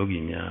ကြီးတို့ယောဂီ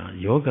များ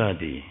ယောဂ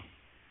တွေ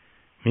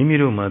မိမိ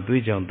တို့မှာ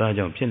သွေးကြောင့်သား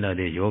ကြောင့်ဖြစ်လာ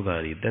တဲ့ယောဂ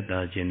တွေသက်သာ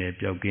ခြင်းနဲ့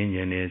ပျောက်ကင်းခြ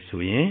င်းနဲ့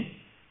ဆိုရင်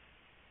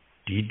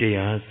ဒီတ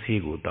ရား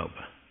ဆေးကိုတောက်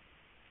ပါ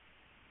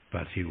။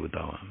ဘာဆေးကို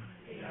တောက်ရမလဲ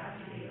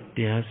။တ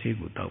ရားဆေး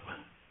ကိုတောက်ပါ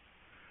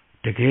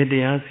။တကယ်တ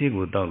ရားဆေး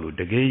ကိုတောက်လို့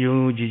တကယ်ယုံ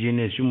ကြည်ခြင်း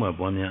နဲ့ရှုမှတ်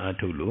ပွားများအား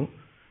ထုတ်လို့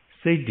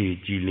စိတ်တည်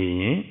ကြည်လင်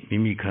ရင်မိ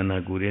မိခန္ဓာ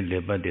ကိုယ်ရဲ့လ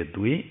က်ပတ်တဲ့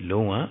သွေး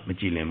လုံးဝမ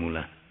ကြည်လင်ဘူး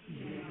လား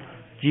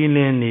။ကြည်လ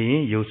င်နေရ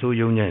င်ရုပ်ဆိုး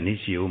ယုံညံ့နေ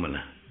ရှိဦးမ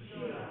လား။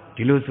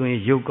ဒီလိုဆိုရင်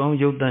ရုပ်ကောင်း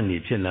ရုပ်တန့်နေ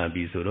ဖြစ်လာ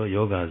ပြီဆိုတော့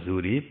ယောဂဇူ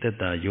တွေတက်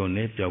တာယွန်း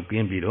နဲ့ပျောက်က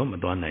င်းပြီးတော့မ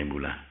သွားနိုင်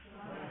ဘူးလား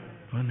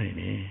သွားနိုင်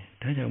တယ်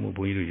ဒါကြောင့်မို့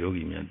ဘုန်းကြီးတို့ယော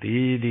ဂီများ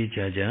သေး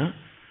ချာ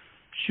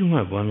ရှုမှ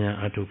တ်ပွားများ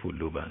အားထုတ်ဖို့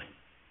လိုပါတယ်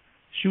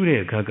ရှုတဲ့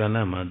အခါကာလ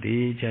မှာ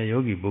သေးချာ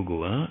ယောဂီပုဂ္ဂို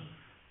လ်ဟာ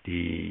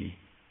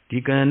ဒီ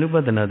ကာယ ानु ပ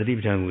တ္တနာတတိ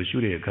ပဋ္ဌာန်ကိုရှု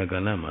တဲ့အခါကာ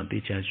လမှာ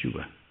သေးချာရှု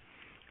ပါ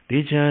တ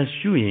Teacher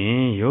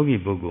Shuyin Yogi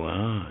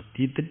Bogua,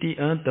 Titati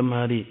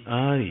Antamari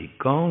Ari,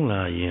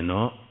 Kaunla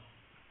Yeno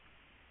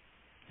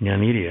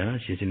Nyaniria,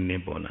 she's in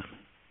Nepona.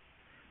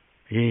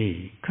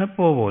 Hey,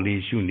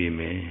 Kapoli Shuni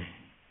me,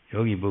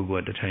 Yogi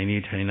Bogua, the tiny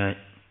tiny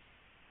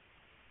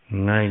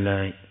Ngai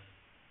light,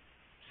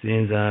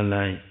 Senza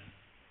light,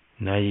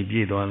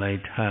 Naibi do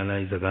light, Ha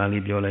light,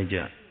 Zagali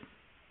Biolaja.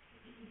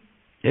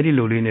 Eddie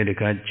Lulina the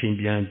cat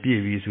champion,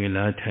 Pivis will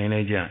la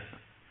tiny ja.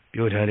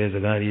 Piotr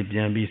Zagari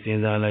Biambi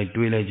Senza like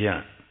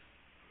Duelaja.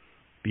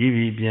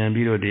 Bibi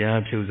Biambiro de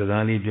Apio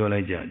Zagali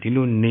Biolaja.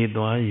 Dilu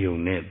Nedwa you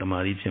net the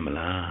Mari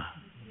Chimala.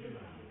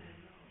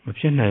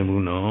 Machina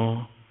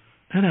Muno.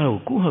 And I'll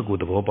go her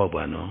good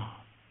Bobano.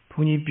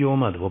 Pony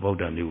Bioma the Bobo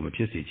Dam you with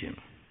Jim.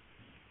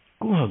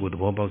 Go her good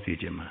Bobo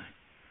Sijim.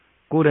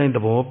 Go down the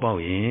Bobo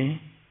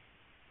in.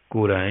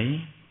 Go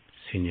down,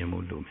 Senior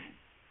Mulume.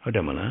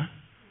 Hodamala.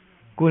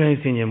 Go down,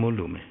 Senior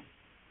Mulume.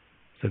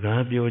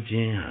 Zagabio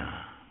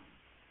Jinha.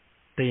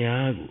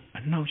 Tayagu,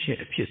 and now she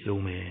appears so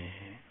me.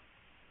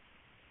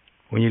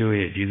 When you do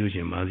it, Jesus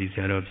and Mazi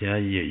said of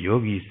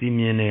Yogi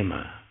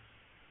Simianema.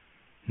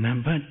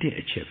 Number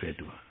de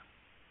Chefetua.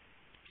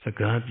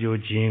 Sagabio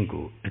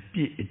Jingo, a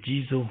bit a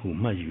Jizo who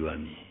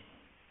Majuami.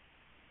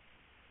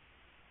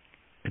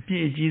 A bit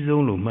a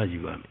Jizo who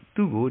Majuami.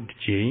 Too good,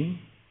 Jane.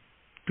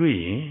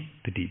 Doing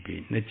the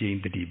debate, not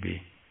Jane the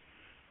debate.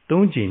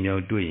 Don't Jane now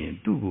doing,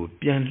 too good,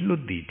 Pian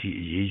Ludi T.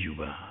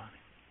 Yejuba.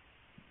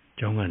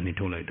 Jongan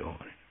Nitola door.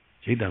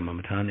 Jada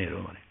Mamatane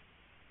or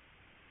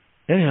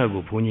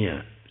Ehago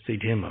Punia,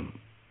 Satemam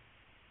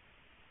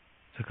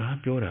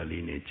Sakapura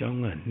Line,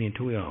 Jonga,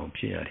 Nitoya or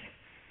Pierre.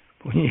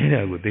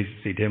 Punia would this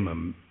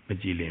Satemam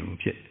Magilium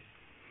Piet.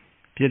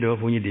 Piedo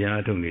Puni de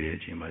Atom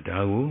Nidachima,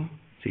 Dago,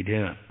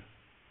 Sidena.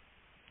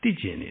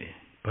 Teaching it,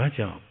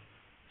 Bacha,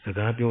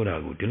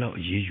 Sakapura would allow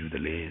you the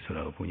lays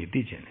or Puni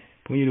teaching.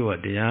 Puni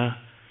what they are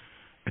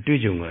a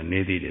Tujunga,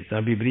 Nedi,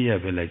 Sabibria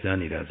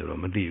Velazanidas or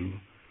Madiu.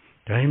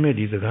 Time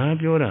is a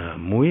Gabiora,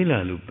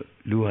 Muila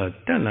Lua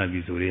Tala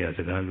Visuria,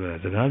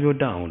 Zagabio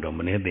down,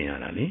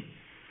 Dominate,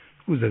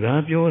 who's a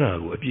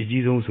Gabiora, what is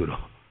Suro.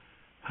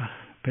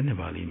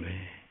 Penabali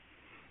me.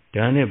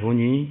 Dane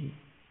Pony,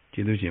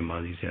 Chidushi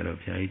Mazi said of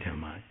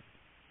Yaitama.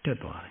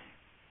 That's why.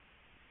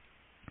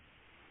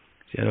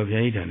 Said of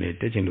Yaitane,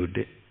 touching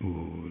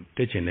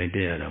a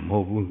day at a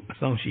mogu, a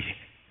sound she.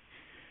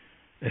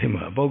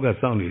 Emma Boga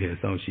sounded a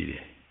sound she.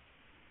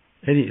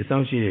 Eddie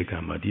sound she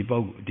come,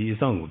 the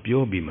song would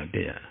pure be my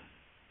dear.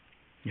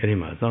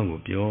 Edima song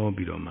would pure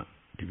Bidoma,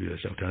 the Bido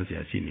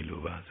Shaktasia Sini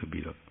Luba, so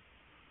Bido.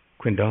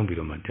 Quint down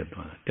Bidoma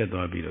Tetwa,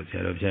 Tetwa Bido,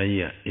 Sarah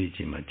Jaya,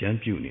 Echima, Jan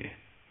Puni.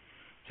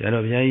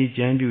 Sarah Jai,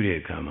 Jan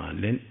Puni, Kama,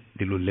 Len,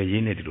 the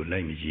Lulayene, the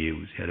Lime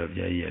Jew, Sarah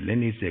Jaya,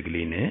 Lenny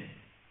Segline,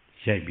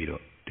 Shai Bido,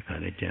 the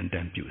Kana Jan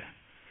Puna.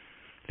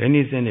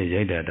 Lenny sent a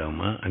Jada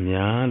Dama,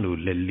 Anya, Lu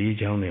Lely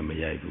Chown and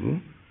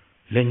Mayabu,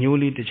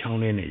 Lenuli the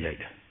Chown and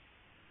Jada.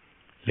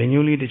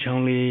 Lenuli the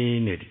Chownley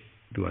net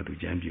do to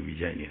jump you with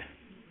Janina.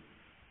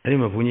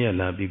 Edimapunia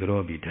la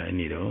bigro be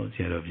tiny,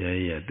 Sarah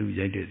Jaya, do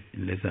Jaded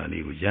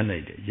Lesani with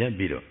Janite,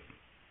 Jabiro.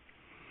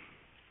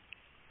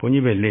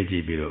 Ponibe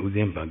Legi Biro,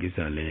 Uzem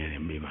Pakistan lay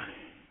and Bima.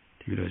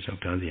 Tiro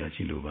Shaktasia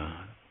Chiluba,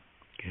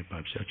 kept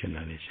up such an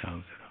alley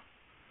shouts.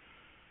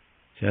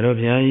 Sarah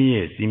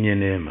Jaya,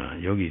 Simianema,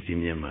 Yogi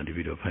Simiama, the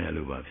Vido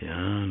Payaluba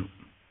Piano.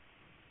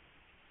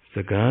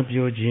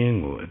 Sagabio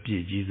Jingo, a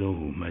Pijizo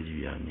who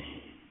Majiami.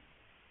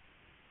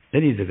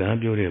 That is a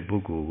Gabio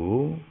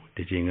Buku,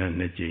 the Jingan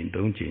Najin,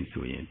 don't change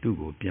to him, to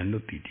go piano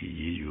pity,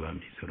 you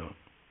and Misoro.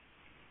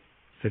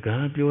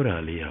 Sagabio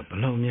Ralia,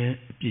 Palonia,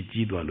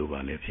 Pijido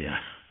Luba Lepia.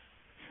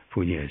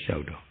 Punya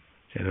Shaudo,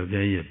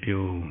 Sarabia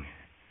Pio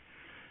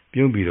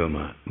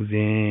Biroma,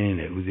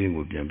 Uzin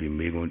would be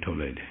Megon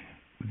Toled.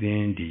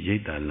 Uzin the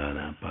Jeta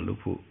Lana,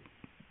 Palupu,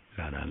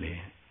 Larale,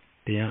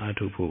 they are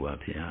to pull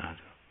up here.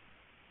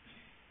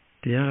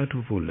 They are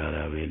to pull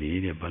Lara Valley,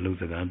 the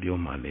Paluzagabio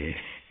Male.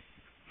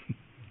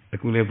 The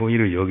Kulepo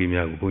Yogi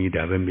Miago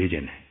Daven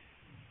Bijan.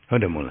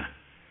 Hodamola.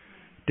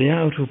 They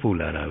are to pull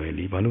Lara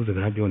Valley,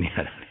 Paluzagabio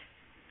Niara.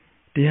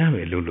 They have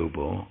a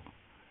lulubo.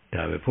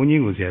 Dave Pony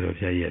was out of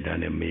Jaya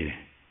than a maid.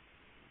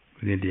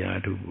 Within the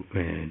art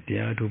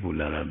to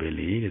Bulara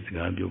Belly, it's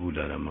Gabio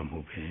Bulara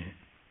Mamupe.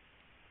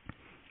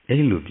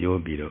 Elupio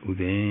Bido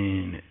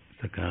Uden,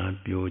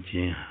 Sakapio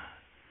Jin.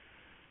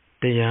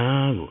 They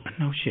are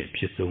no ship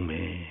so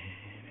many.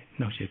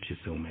 No ship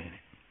so many.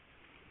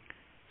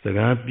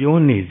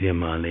 Sagapio needs a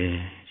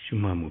male,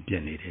 Shumamu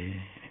Pianite.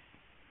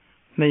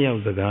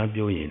 Nayao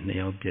Zagabio in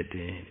Nayao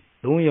Piete.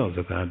 Don't yell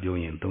Zagabio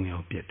in Don't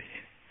yell Piete.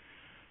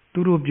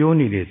 Turu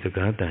Bioni de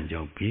Sagata and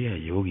Jaupi, a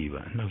yogi,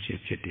 no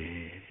ship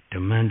chete, the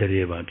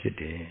mandareva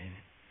chete.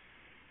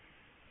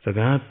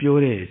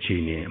 Sagapiore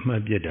chine, my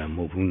bieda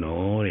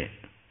mopunore.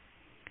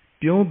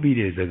 Pio be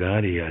the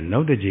Zagaria,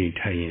 now the Jay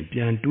Tayan,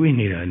 Pian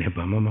Twinira, and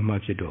Pamama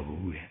Macheto.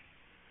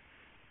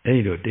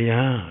 Edo, they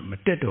are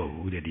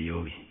Mateto, the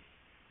yogi.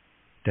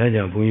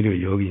 Daja Puido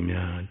yogi,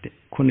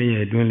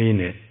 Kunia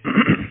Dwinline.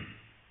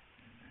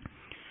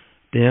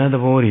 တရားသ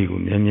ဘောတွေကို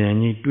မြန်မြန်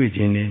ကြီးတွေ့ခြ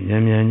င်းနဲ့မြ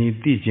န်မြန်ကြီး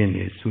သိခြင်း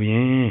နဲ့ဆိုရ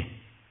င်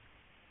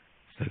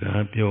စ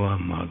ကားပြောရ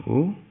မှာ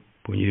ကို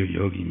ဘုန်းကြီးတို့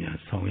ယောဂီများ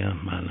ဆောင်ရ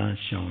မှာလား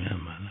ရှောင်ရ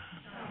မှာလား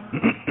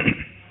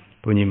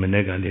ဘုန်းကြီးမ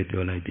နေ့ကလည်း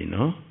ပြောလိုက်ပြီ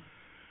နော်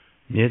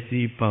မျက်စိ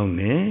ပေါက်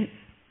နဲ့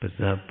ပါးစ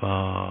ပ်ပေါ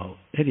က်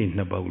အဲ့ဒီ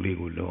နှစ်ပေါက်လေး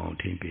ကိုလုံအောင်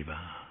ထိမ့်ပေးပါ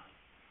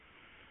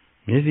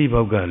မျက်စိ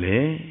ပေါက်ကလ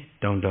ည်း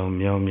တောင်တောင်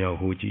မြောင်းမြောင်း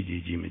ဟိုကြည့်ကြ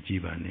ည့်ကြည့်မကြ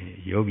ည့်ပါနဲ့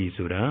ယောဂီ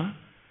ဆိုတာ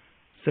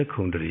စက္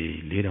ခုံတရီ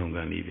4000ခ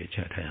န်းလေးပဲချ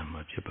ထားရ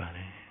မှာဖြစ်ပါတ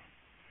ယ်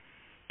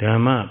ဓ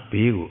မ္မ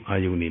ဘေးကိုအာ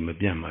ယုန်နေမ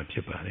ပြတ်မှာဖြ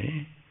စ်ပါတယ်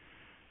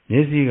မျ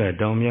က်စိက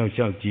တောင်မြောက်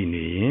လျှောက်ကြည့်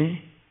နေရင်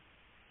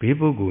ဘေး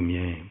ပုဂ္ဂိုလ်မြ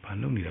င်ဘာ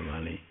လုပ်နေတာပါ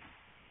လဲ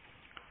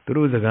သူ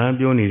တို့စကား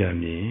ပြောနေတာ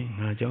မြင်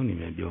ငါเจ้าနေ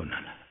မြန်ပြောနေ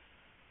တာ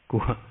ကို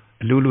က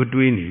အလိုလို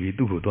တွေးနေပြီ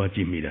သူ့ကိုသွားကြ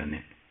ည့်မိတာ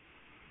နဲ့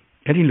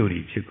အဲ့ဒီလိုတွေ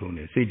ဖြစ်ကုန်တ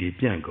ယ်စိတ်တွေ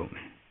ပြန့်ကုန်တ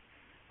ယ်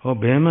ဟော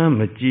ဘယ်မှ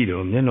မကြည့်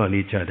တော့မျက်နှာ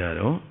လေးချထား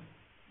တော့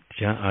တ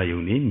ရားအာယု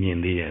န်နေမြင်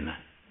သေးရဲ့လား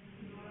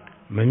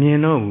မမြင်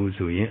တော့ဘူး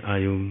ဆိုရင်အာ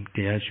ယုန်တ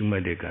ရားရှုမှ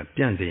တ်တဲ့က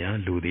ပြန့်စရာ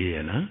လိုသေး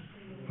ရဲ့လား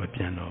မပြ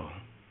န့်တော့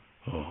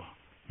ဟော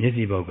မျက်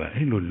စိပေါက်က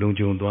အဲ့လိုလုံ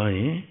ခြုံသွားရ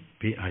င်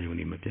ဘေးအာယုန်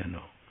နေမပြန့်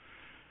တော့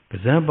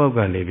ပါးစပ်ပေါက်က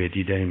လည်းပဲ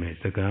ဒီတိုင်းပဲ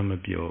စကားမ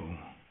ပြော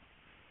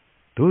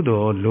သို့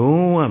တော်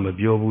လုံးဝမ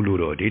ပြောဘူးလို့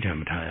တော့အဓိဋ္ဌာန်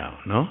မထားရအော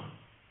င်နော်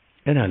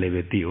အဲ့ဒါလည်း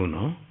ပဲသိအောင်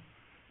နော်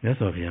မြတ်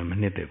စွာဘုရားမ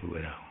နှစ်သက်ဘူး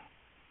အဲ့ဒါ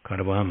ခါ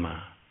တစ်ပါးမှာ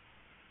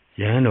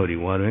ယဟန်တော်တွေ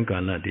ဝါတွင်ကာ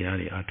လတရား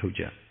တွေအားထုတ်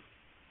ကြ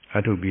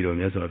အားထုတ်ပြီးတော့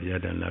မြတ်စွာဘု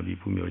ရားတန်လာပြီး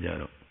ဖူးမြော်ကြ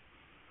တော့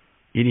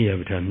ဣရိယာ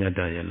ပဋ္ဌာမြတ်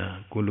တရလား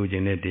ကိုလိုချ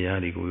င်တဲ့တရား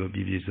တွေကိုရောပြ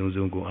ည့်ပြည့်စုံ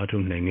စုံကိုအားထု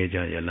တ်နိုင်ခဲ့ကြ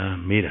ရလား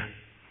မေးတာ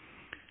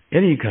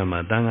အဲ့ဒီခါမှာ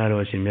တန်ဃာ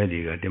တော်ရှင်မြတ်တွေ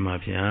ကတင်ပါ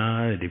ဗျာ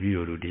တဲ့တပည့်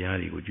တော်တို့တရား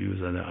တွေကိုကြိုး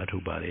စားစားအားထု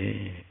တ်ပါတယ်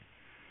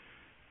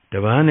တ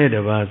ပားနဲ့တ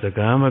ပားစ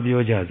ကားမ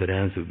ပြောကြစရ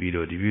န်ဆိုပြီး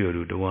တော့တပည့်တော်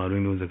တို့တဝါရ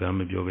င်းလုံးစကားမ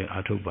ပြောပဲ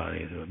အားထုတ်ပါတ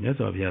ယ်ဆိုတော့မြတ်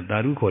စွာဘုရားတာ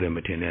ရုခေါ်တယ်မ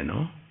ထင်နဲ့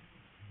နော်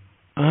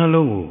အား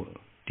လုံးကို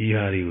ဒီ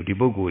ဟာတွေကိုဒီ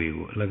ပုဂ္ဂိုလ်တွေ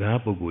ကိုအလကား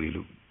ပုဂ္ဂိုလ်တွေ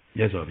လို့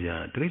မြတ်စွာဘု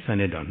ရားတိရစ္ဆာန်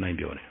နဲ့တောင်နှိုင်း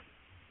ပြောတယ်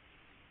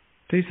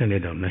တိရစ္ဆာန်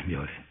နဲ့တောင်နှိုင်း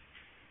ပြောတယ်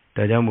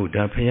ဒါကြောင့်မို့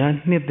ဒါဘုရား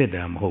နှစ်သက်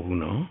တာမဟုတ်ဘူး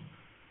နော်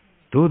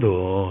သို့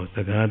တော်စ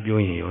ကားပြော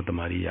ရင်ရောတ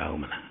မာရီရအော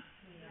င်မလား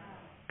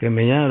ကဲမ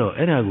ရတော့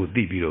အဲ့ဒါကို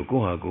သိပြီးတော့ကို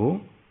ယ့်ဟာကို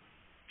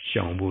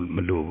ရှောင်ဖို့မ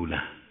လိုဘူး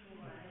လား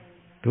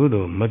သို့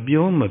တော်မ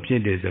ပြောမဖြ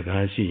စ်တဲ့စ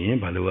ကားရှိရင်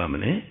ဘာလုပ်ရမ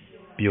လဲ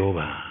ပြော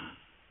ပါ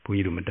ဘုန်း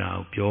ကြီးတို့မတား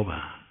အောင်ပြောပါ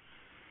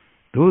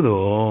သို့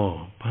တော်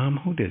ဘာမ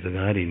ဟုတ်တဲ့စ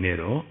ကားတွေနဲ့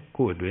တော့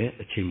ကိုယ့်အတွက်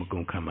အချိန်မကု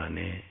န်ခံပါ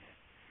နဲ့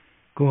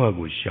ကိုယ့်ဟာ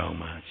ကိုရှောင်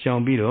ပါရှော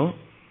င်ပြီးတော့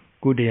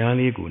ကိုယ်တရား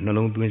လေးကိုနှ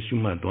လုံးသွင်းရှု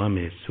မှတ်သွားမ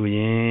ယ်ဆိုရ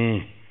င်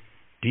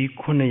ဒီ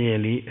9ရက်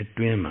လေးအ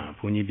တွင်းမှာ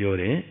ဘုန်းကြီးပြော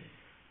တယ်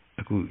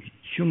အခု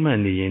ရှုမှတ်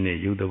နေရင်နဲ့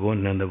ယုတ်သဘော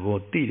နံသဘော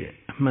သိတယ်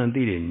အမှန်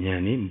သိတဲ့ဉာ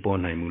ဏ်นี่မပေါ်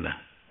နိုင်ဘူးလား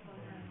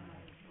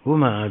ဥပ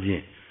မာအပြ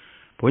င်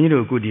ဘုန်းကြီး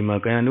တို့အခုဒီမှာ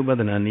ကာယ ानु ပ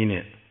ဒနာနည်း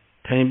နဲ့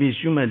ထိုင်ပြီး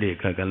ရှုမှတ်တဲ့အ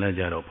ခါကလည်း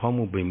ကြတော့ဖောင်း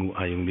မှုပိန်မှု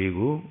အာယုန်လေး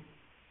ကို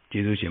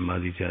ကျေးဇူးရှင်မာ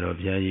သီဆရာတော်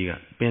ဘုရားကြီးက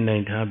ပင်တို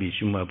င်ထားပြီး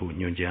ရှုမှတ်ဖို့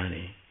ညွှန်ကြားတ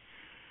ယ်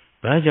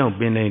။ဘာကြောင့်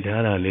ပင်တိုင်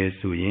ထားတာလဲ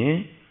ဆိုရင်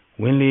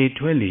ဝင်လေ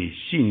ထွက်လေ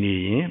ရှိနေ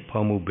ရင်ဖော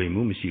င်းမှုပိန်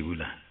မှုမရှိဘူး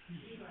လား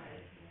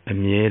။အ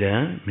မြဲတ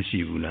မ်းမရှိ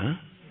ဘူးလား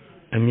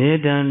။အမြဲ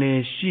တမ်းလ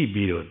ည်းရှိ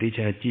ပြီးတော့တေ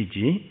ချာကြည့်ကြ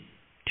ည့်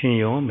ထင်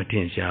ရောမထ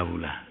င်ရှား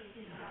ဘူးလား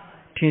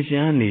။ထင်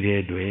ရှားနေတဲ့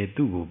အတွက်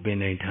သူ့ကိုပင်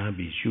တိုင်ထား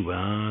ပြီးရှုပါ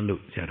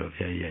လို့ဆရာတော်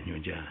ဘုရားကြီးကညွှ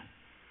န်ကြားတယ်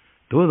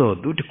။သို့တော့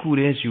သူတစ်ခု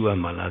တည်းရှုရ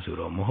မှာလားဆို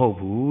တော့မဟုတ်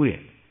ဘူး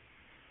တဲ့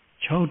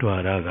။6ဓာ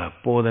ရက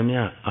ပေါ်သ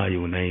မျှအာ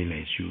ယုန်တိုင်းလ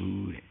ည်းရှု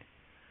တဲ့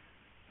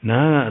။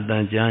နားကအတ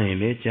န်ကြားရင်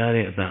လည်းကြား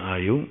တဲ့အတန်အာ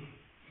ယုန်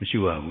မရှု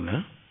ရဘူး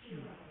လား။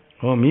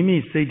ဟောမိမိ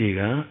စိတ်တွေ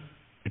က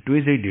အ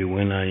တွေးစိတ်တွေဝ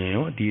င်လာရင်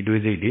ရောဒီအ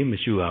တွေးစိတ်တွေမ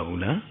ရှုရ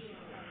ဘူးလား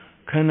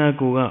။ခန္ဓာ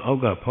ကိုယ်ကအော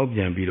က်ကဖောက်ပြ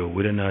န်ပြီးတော့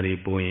ဝေဒနာတွေ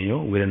ပေါ်ရင်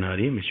ရောဝေဒနာ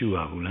တွေမရှုရ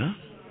ဘူးလား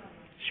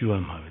။ရှုရ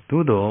မှာပဲ။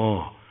သို့တော့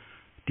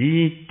ဒီ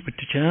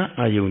တခြား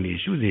အာယုန်တွေ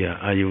ရှုစရာ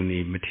အာယုန်တွေ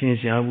မထင်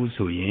ရှားဘူး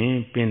ဆိုရင်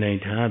ပင်တိုင်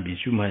ထားပြီး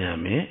ရှုမှတ်ရ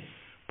မယ်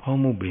။ဖော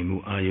င်းမှုပိန်မှု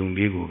အာယုန်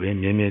လေးကိုပဲ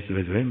မြဲမြဲ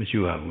ဆွဲဆွဲမရှု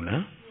ရဘူး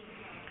လား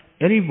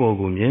အဲ့ဒီပေါ်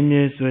ကိုမြဲ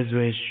မြဲဆွဲ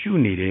ဆွဲရှု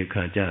နေတဲ့အ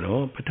ခါကျ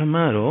တော့ပထမ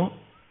တော့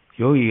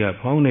ယောဂီက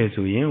ဖောင်းနေ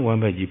ဆိုရင်ဝ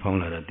မ်းဘက်ကြီးဖောင်း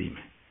လာတာသိမ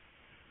ယ်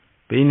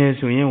ပိန်နေ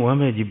ဆိုရင်ဝမ်း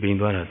ဘက်ကြီးပိန်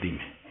သွားတာသိမ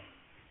ယ်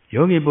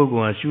ယောဂီပုဂ္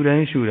ဂိုလ်ကရှုတို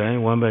င်း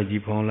ဝမ်းဘက်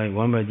ကြီးဖောင်းလိုက်ဝ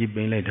မ်းဘက်ကြီး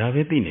ပိန်လိုက်ဒါ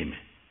ပဲသိနေမ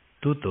ယ်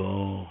သို့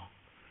တော့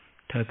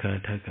ထပ်ခါ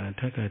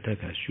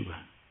ရှုပါ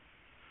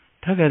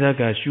ထပ်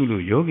ခါရှု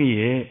လို့ယောဂီ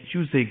ရဲ့ရှု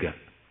စိတ်က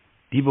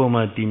ဒီပေါ်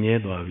မှာတည်မြဲ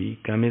သွားပြီ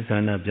ကာမိသ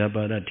နာဗျာ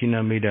ပါဒဌိန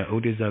မိတ်ဥ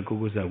ဒိစ္စကုက္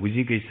ကုစဝိ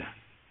ဇိကိစ္စ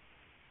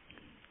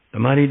တ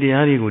မာရီတ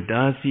ရားတွေကို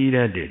တားဆီးရ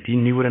တဲ့ဒီ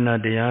နိဝရဏ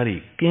တရားတွေ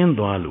ကင်း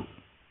သွားလို့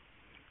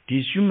ဒီ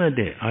ရှုမှတ်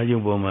တဲ့အာယု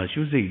ပေါ်မှာ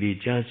ရှုစိတ်လေး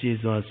ကြာရှည်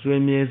စွာဆွဲ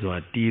မြဲစွာ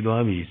တည်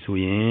သွားပြီဆို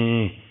ရ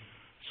င်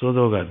စော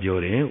စောကပြော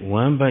တယ်ဝ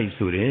မ်းပိုက်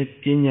ဆိုတဲ့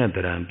ပညာတ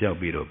ရံပြောက်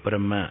ပြီးတော့ပရ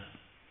မတ်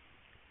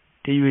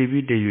တရွေ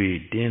ပြီးတရွေ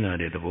တင်းလာ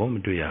တဲ့သဘောမ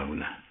တွေ့ရဘူး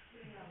လား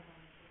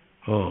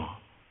ဟော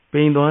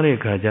ပိန်သွားတဲ့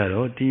ခါကျ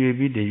တော့တရွေ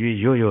ပြီးတရွေ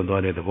ရော့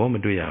သွားတဲ့သဘောမ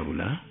တွေ့ရဘူး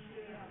လား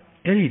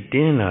အဲ့ဒီတ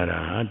င်းလာတာ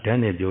ဟာဓာတ်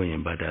နဲ့ပြောရ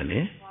င်ဘာတလဲ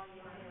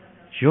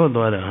ရော့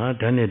သွားတာဟာ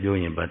ဓာတ်နဲ့ပြော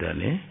ရင်ဘာတ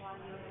လဲ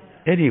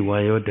အဲ့ဒီဝါ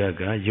ယောဓာတ်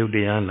ကယုတ်တ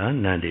ရားလား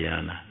နံတ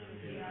ရားလား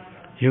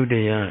ယုတ်တ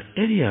ရား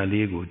အဲ့ဒီဟာ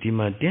လေးကိုဒီ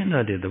မှာတင်းလာ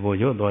တဲ့သဘော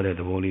ရော့သွားတဲ့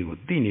သဘောလေးကို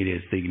သိနေတဲ့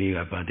စိတ်ကလေးက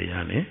ဘာတ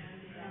ရားလဲ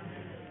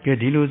ကဲ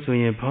ဒီလိုဆို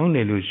ရင်ဖောင်းတ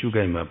ယ်လို့ရှု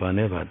ကြိုက်မှာဘာ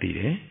နဲ့ဘာသိတ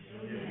ယ်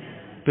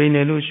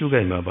Penelo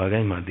sugar ma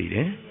bagay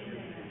matire.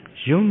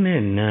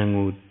 Yone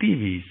nangu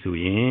tibi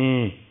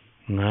suyin.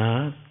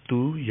 Nga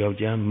tu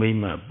yauja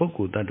meima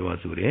boku tatwa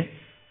sure.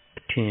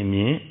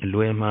 Timye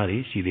loe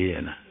mari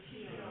shideyana.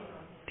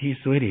 Ti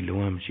sweri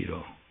loam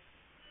shiro.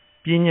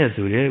 Pinya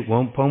sure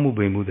wang pamu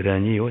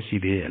bemudrani o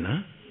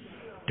shideyana.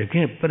 The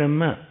cat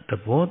Parama, the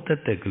boat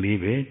that the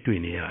glibe,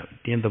 Twinia,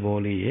 Tien the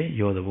Boli,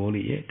 Yo the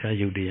Boli,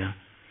 Tajudia,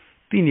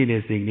 Tini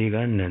de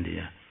Signiga,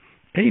 Nandia.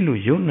 Pelu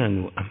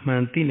Yonangu, a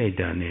man tile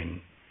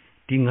daning.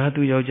 Tingatu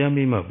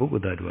Yojami, my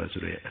book that was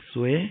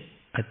swear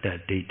at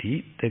that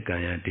deity, the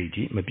Gaya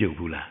deity,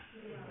 Mabula.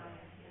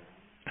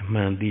 A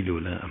man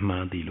dilula, a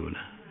man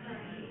dilula.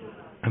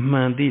 A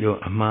man dilo,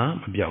 a ma,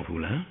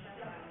 Mabiahula.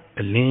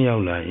 A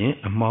linya,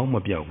 a mau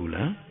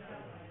Mabiahula.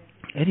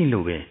 Eddie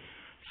Lobe.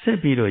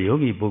 Sepiro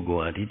yogi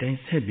bogo ati time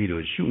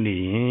sepiro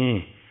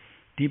shuni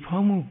di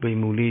pamu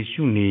bemuli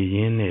shuni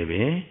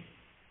yenebe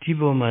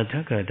tibo ma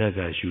taka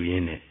shu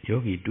yene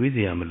yogi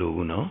dwize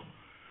amalo no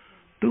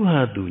tu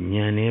ha tu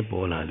nyane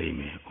pola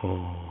lime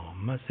oh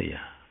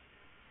masaya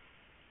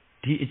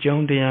di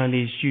ajaungတရား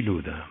လေးရှိ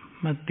လို့သာ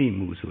မှတ်သိ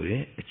မှုဆို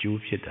တဲ့အကျိုး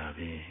ဖြစ်တာ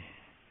ပဲ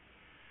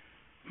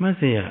မှတ်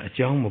စရာအ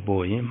ကြောင်းမ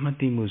ပေါ်ရင်မှတ်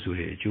သိမှုဆို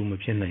တဲ့အကျိုးမ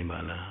ဖြစ်နိုင်ပါ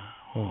လား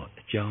ဟော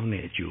အကြောင်း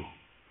နဲ့အကျိုး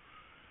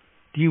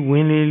ဒီဝ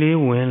င်လေး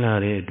ဝင်လာ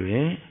တဲ့အတွ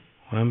က်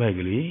ဝမ်းဘက်က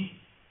လေး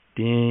တ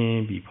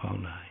င်းပြီးဖော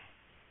င်းလာတယ်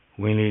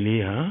။ဝင်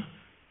လေးဟာ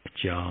အ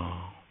ကြောင်း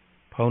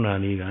ဖောင်းတာ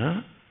လေးက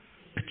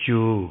အ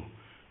ကျိုး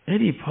အဲ့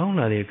ဒီဖောင်း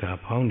လာတဲ့အခါ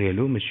ဖောင်းတယ်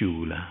လို့မရှိ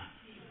ဘူးလား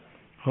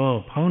။ဟော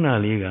ဖောင်းတာ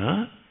လေးက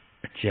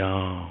အကြော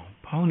င်း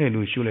ဖောင်းတယ်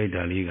လို့ရှုလိုက်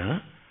တာလေးက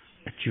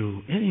အကျိုး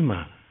အဲ့ဒီမှာ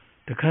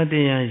တခါတ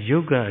ည်းရယု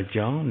တ်ကအ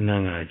ကြောင်းနာ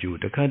ငါအကျိုး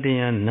တခါတည်း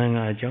ရနာ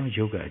ငါအကြောင်း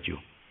ယုတ်ကအ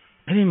ကျိုး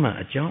အဲ့ဒီမှာ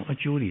အကြောင်းအ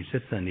ကျိုးတွေဆ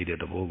က်ဆက်နေတဲ့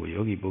သဘောကို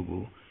ယောဂီပုဂ္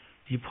ဂိုလ်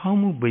ဒီဖောင်း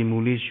မှုပိန်မှု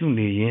လေးရှု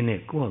နေရင်းနဲ့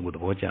ကိုယ့်ဟာကိုယ်သ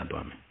ဘောကျ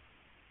သွားမယ်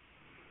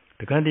။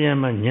တခါတည်းရ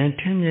မှာဉာဏ်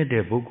ထင်းမြတ်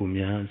တဲ့ပုဂ္ဂိုလ်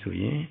များဆို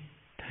ရင်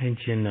ထိုင်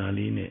ချင်တာ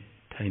လေးနဲ့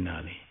ထိုင်တာ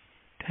လေး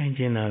ထိုင်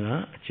ချင်တာက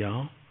အကြော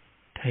င်း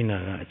ထိုင်တာ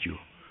ကအ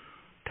ကျိုး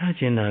ထား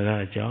ချင်တာက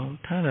အကြောင်း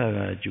ထားတာက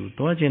အကျိုး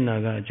သွားချင်တာ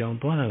ကအကြောင်း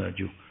သွားတာကအ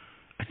ကျိုး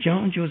အကြော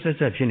င်းအကျိုးဆက်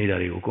ဆက်ဖြစ်နေတာ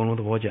တွေကိုအကုန်လုံး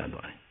သဘောကျ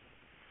သွားတယ်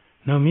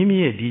။နောက်မိမိ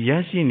ရဲ့ဒီရ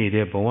ရှိနေ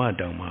တဲ့ဘဝ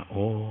တောင်မှာ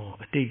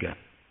အတိတ်က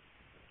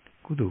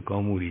ကုသိုလ်ကော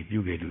င်းမှုတွေပြု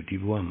ခဲ့လို့ဒီ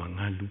ဘဝမှာ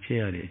ငါလူဖြစ်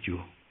ရတဲ့အ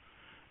ကျိုး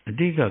အ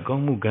တိတ်ကကော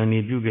င်းမှုကံတွေ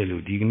ပြုခဲ့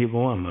လို့ဒီကနေ့ဘ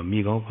ဝမှာမိ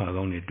ကောင်းဖာ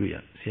ကောင်းတွေတွေ့ရ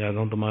ဆရာ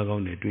ကောင်းသမားကော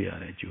င်းတွေတွေ့ရ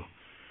တဲ့အကျိုး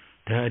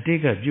ဒါအတိတ်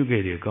ကပြု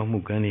ခဲ့တဲ့ကောင်းမှု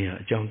ကံတွေဟာ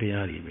အကြောင်းတ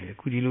ရားတွေပဲအ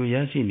ခုဒီလိုရ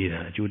ရှိနေတာ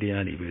အကျိုးတ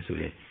ရားတွေပဲဆို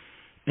တဲ့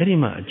အဲ့ဒီ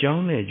မှာအကြော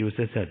င်းနဲ့အကျိုးဆ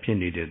က်ဆက်ဖြစ်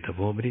နေတဲ့သ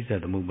ဘောပရိစ္ဆေ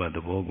သမုပ္ပါသ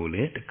ဘောကိုလ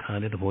ည်းတခါ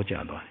လဲသဘောကျ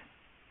သွားတယ်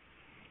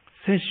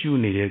ဆက်ရှု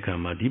နေတဲ့အခါ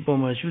မှာဒီပုံ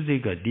မှာရှုစိ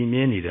တ်ကတည်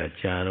မြဲနေတာ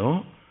ကြာတော့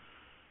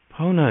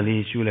ဖောင်းတာ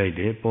လေးရှုလိုက်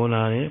တယ်ပေါ်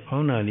လာတယ်ဖော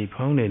င်းတာလေး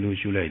ဖောင်းတယ်လို့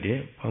ရှုလိုက်တယ်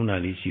ဖောင်းတာ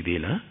လေးရှိ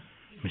သေးလား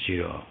မရှိ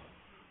တော့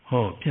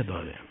ဟောပြတ်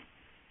သွားတယ်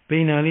ပိ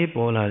န်တာလေး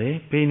ပေါ်လာတယ်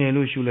ပိန်တယ်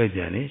လို့ရှုလိုက်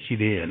ကြတယ်ရှိ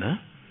သေးရဲ့လား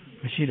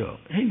မရှိတော့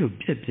အဲ့လို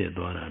ပြက်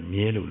သွားတာ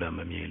မြဲလို့လားမ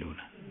မြဲလို့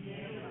လား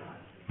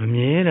မ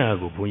မြဲတာ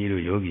ကိုဘုန်းကြီး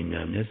တို့ယောဂီ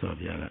များမြတ်စွာ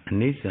ဘုရားကအ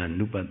နိစ္စ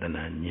နုပတ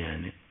နာဉာဏ်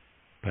နဲ့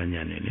ဘာဉာ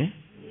ဏ်နဲ့လဲ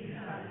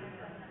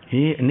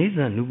အနိစ္စ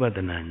နုပတ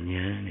နာ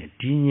ဉာဏ်နဲ့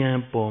ဒီဉာဏ်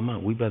ပေါ်မှ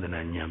ဝိပဿ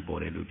နာဉာဏ်ပေါ်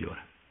တယ်လို့ပြော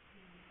တာ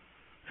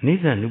အနိ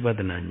စ္စနုပ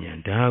တနာဉာဏ်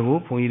ဒါကို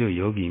ဘုန်းကြီးတို့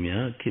ယောဂီ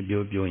များခေတ်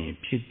ပြောရင်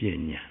ဖြစ်ပြဉာ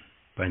ဏ်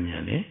ဘာဉာ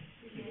ဏ်လဲ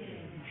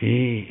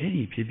အဲ့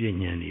ဒီဖြစ်ပြ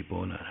ဉာဏ်တွေ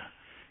ပေါ်လာတာ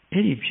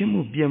အဲ့ဒီဖြစ်မှု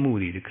ပြက်မှု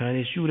တွေတခါ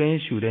လေရှုတို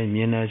င်းမြ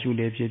င်တာရှု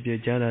လေဖြစ်ပြ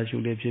ကြားတာရှု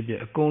လေဖြစ်ပြ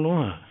အကုန်လုံး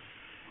ဟာ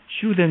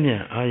ရှုတဲ့မြ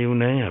တ်အာယုန်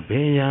တိုင်းဟာဘ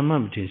ယ်ရာမှ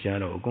မထင်ရှား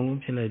တော့အကုန်လုံး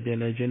ဖြစ်လိုက်ပြက်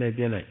လိုက်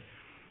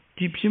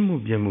ဒီဖြစ်မှု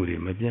ပြက်မှုတွေ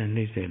မပြတ်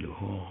နှိမ့်ဆက်လို့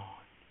ဟော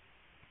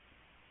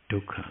ဒု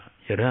က္ခ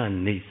ယရ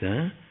နိစ္စံ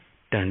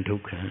တန်ဒု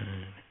က္ခ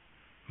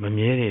မ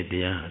မြဲတဲ့တ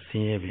ရားဆ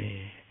င်းရဲပဲ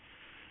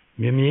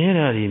မမြဲ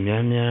တာတွေ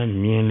များမြ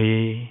င်လေ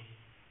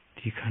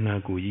ဒီခန္ဓာ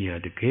ကိုယ်ကြီးဟာ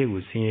တကယ်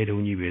ကိုဆင်းရဲ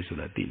တုံးကြီးပဲဆို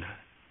တာသိလား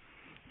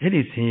အဲ့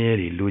ဒီဆင်းရဲ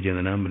တွေလိုချင်သ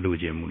လားမလို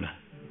ချင်ဘူးလား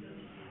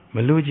မ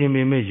လိုချင်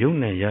ပေမဲ့ယုံ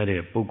နိုင်ရ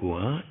တဲ့ပုဂ္ဂိုလ်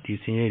ဟာဒီ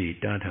ဆင်းရဲတွေ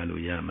တားထား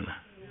လို့ရမလား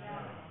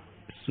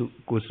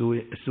ကိုယ်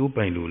အစိုး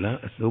ပိုင်လို့လား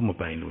အစိုးမ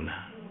ပိုင်လို့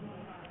လား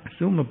အ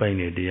စိုးမပိုင်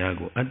တဲ့တရား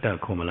ကိုအတ္တ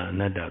ခေါ်မလားအ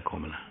နတ္တ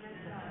ခေါ်မလား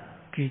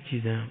ကြည့်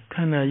စမ်းခ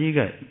န္ဓာကြီးက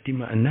ဒီ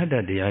မှာအနတ္တ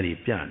တရားတွေ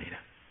ပြနေတာ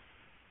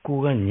ကို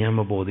ယ်ကဉာဏ်မ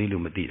ပေါ်သေး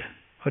လို့မသိတာ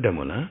ဟုတ်တယ်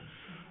မို့လား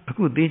အ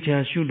ခုသေချာ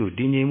ရှုလို့တ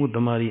ည်ငြိမ်မှုတ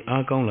မာရီ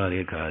အားကောင်းလာ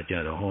တဲ့အခါကျ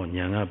တော့ဟော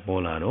ဉာဏ်က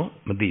ပေါ်လာတော့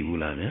မသိဘူး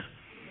လားဗျာ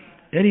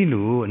အဲ့ဒီ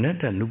လိုအနတ္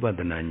တနုပ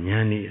ဒနာဉာ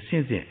ဏ်นี่အစ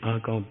ဉ်စဉ်အား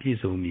ကောင်းပြည့်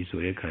စုံပြီ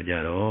ဆိုတဲ့အခါကျ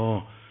တော့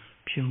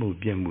ဖြစ်မှု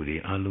ပြက်မှုတွေ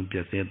အလုံးပြ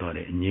တ်ဆဲသွား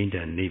တဲ့အငြိမ့်တ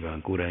န်နိဗ္ဗာန်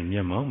ကိုယ်တိုင်မျ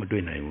က်မှောက်မ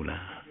တွေ့နိုင်ဘူး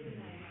လား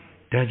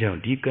ဒါကြောင့်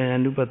ဒီကာ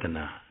ယ ानु ပဒ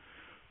နာ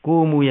ကို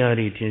ယ်မူရာ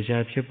တွေထင်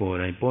ရှားဖြစ်ပေါ်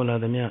တိုင်းပေါ်လာ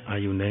သမျှအာ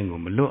ယုန်တိုင်းကို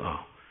မလွတ်အော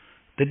င်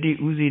တတိ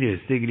ဥစည်းတဲ့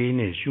စိတ်ကလေး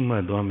နဲ့ရှုမှ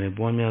တ်သွားမယ်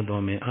ပွားများ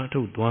သွားမယ်အား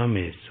ထုတ်သွားမ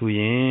ယ်ဆိုရ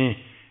င်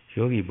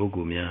ယောဂီပုဂ္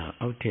ဂိုလ်များ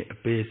အောက်ထက်အ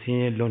ပေဆင်း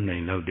ရဲလွတ်နို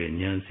င်လောက်တဲ့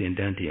ဉာဏ်စင်တ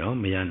န်းတိအောင်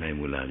မရနိုင်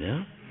ဘူးလားဗျာ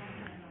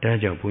ဒါ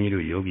ကြောင့်ဘုန်းကြီး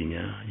တို့ယောဂီ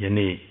များယ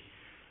နေ့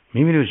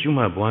မိမိတို့ရှု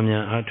မှတ်ပွား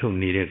များအားထုတ်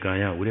နေတဲ့ကာ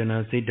ယဝေဒနာ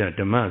စိတ်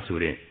ဓမ္မဆို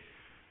တဲ့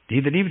ဒီ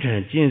တတိပဋ္ဌာ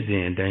န်ကျင့်စ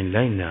ဉ်အတိုင်း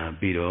လိုက်နာ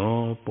ပြီး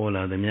တော့ပေါ်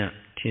လာသမျှ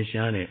ထင်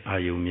ရှားတဲ့အာ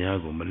ယုန်များ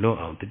ကိုမလွတ်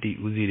အောင်တတိ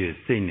ဥစည်းတဲ့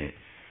စိတ်နဲ့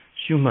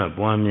ရှုမှတ်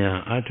ပွားများ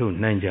အားထုတ်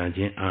နိုင်ကြ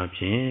ခြင်းအ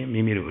ပြင်မိ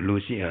မိတို့အလို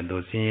ရှိအပ်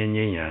သောဆင်းရဲ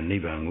ငြိမ်းရာနိ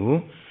ဗ္ဗာန်ကို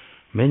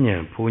မဉ္ဇ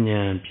ဉ်ဖူးဉ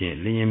ဏ်ဖြင့်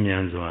လျင်မြ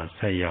န်စွာဆ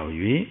က်ရောက်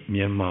၍မျ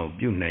က်မှောက်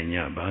ပြုနိုင်ကြ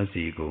ပါ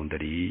စေကုန်သ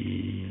တ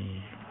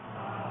ည်း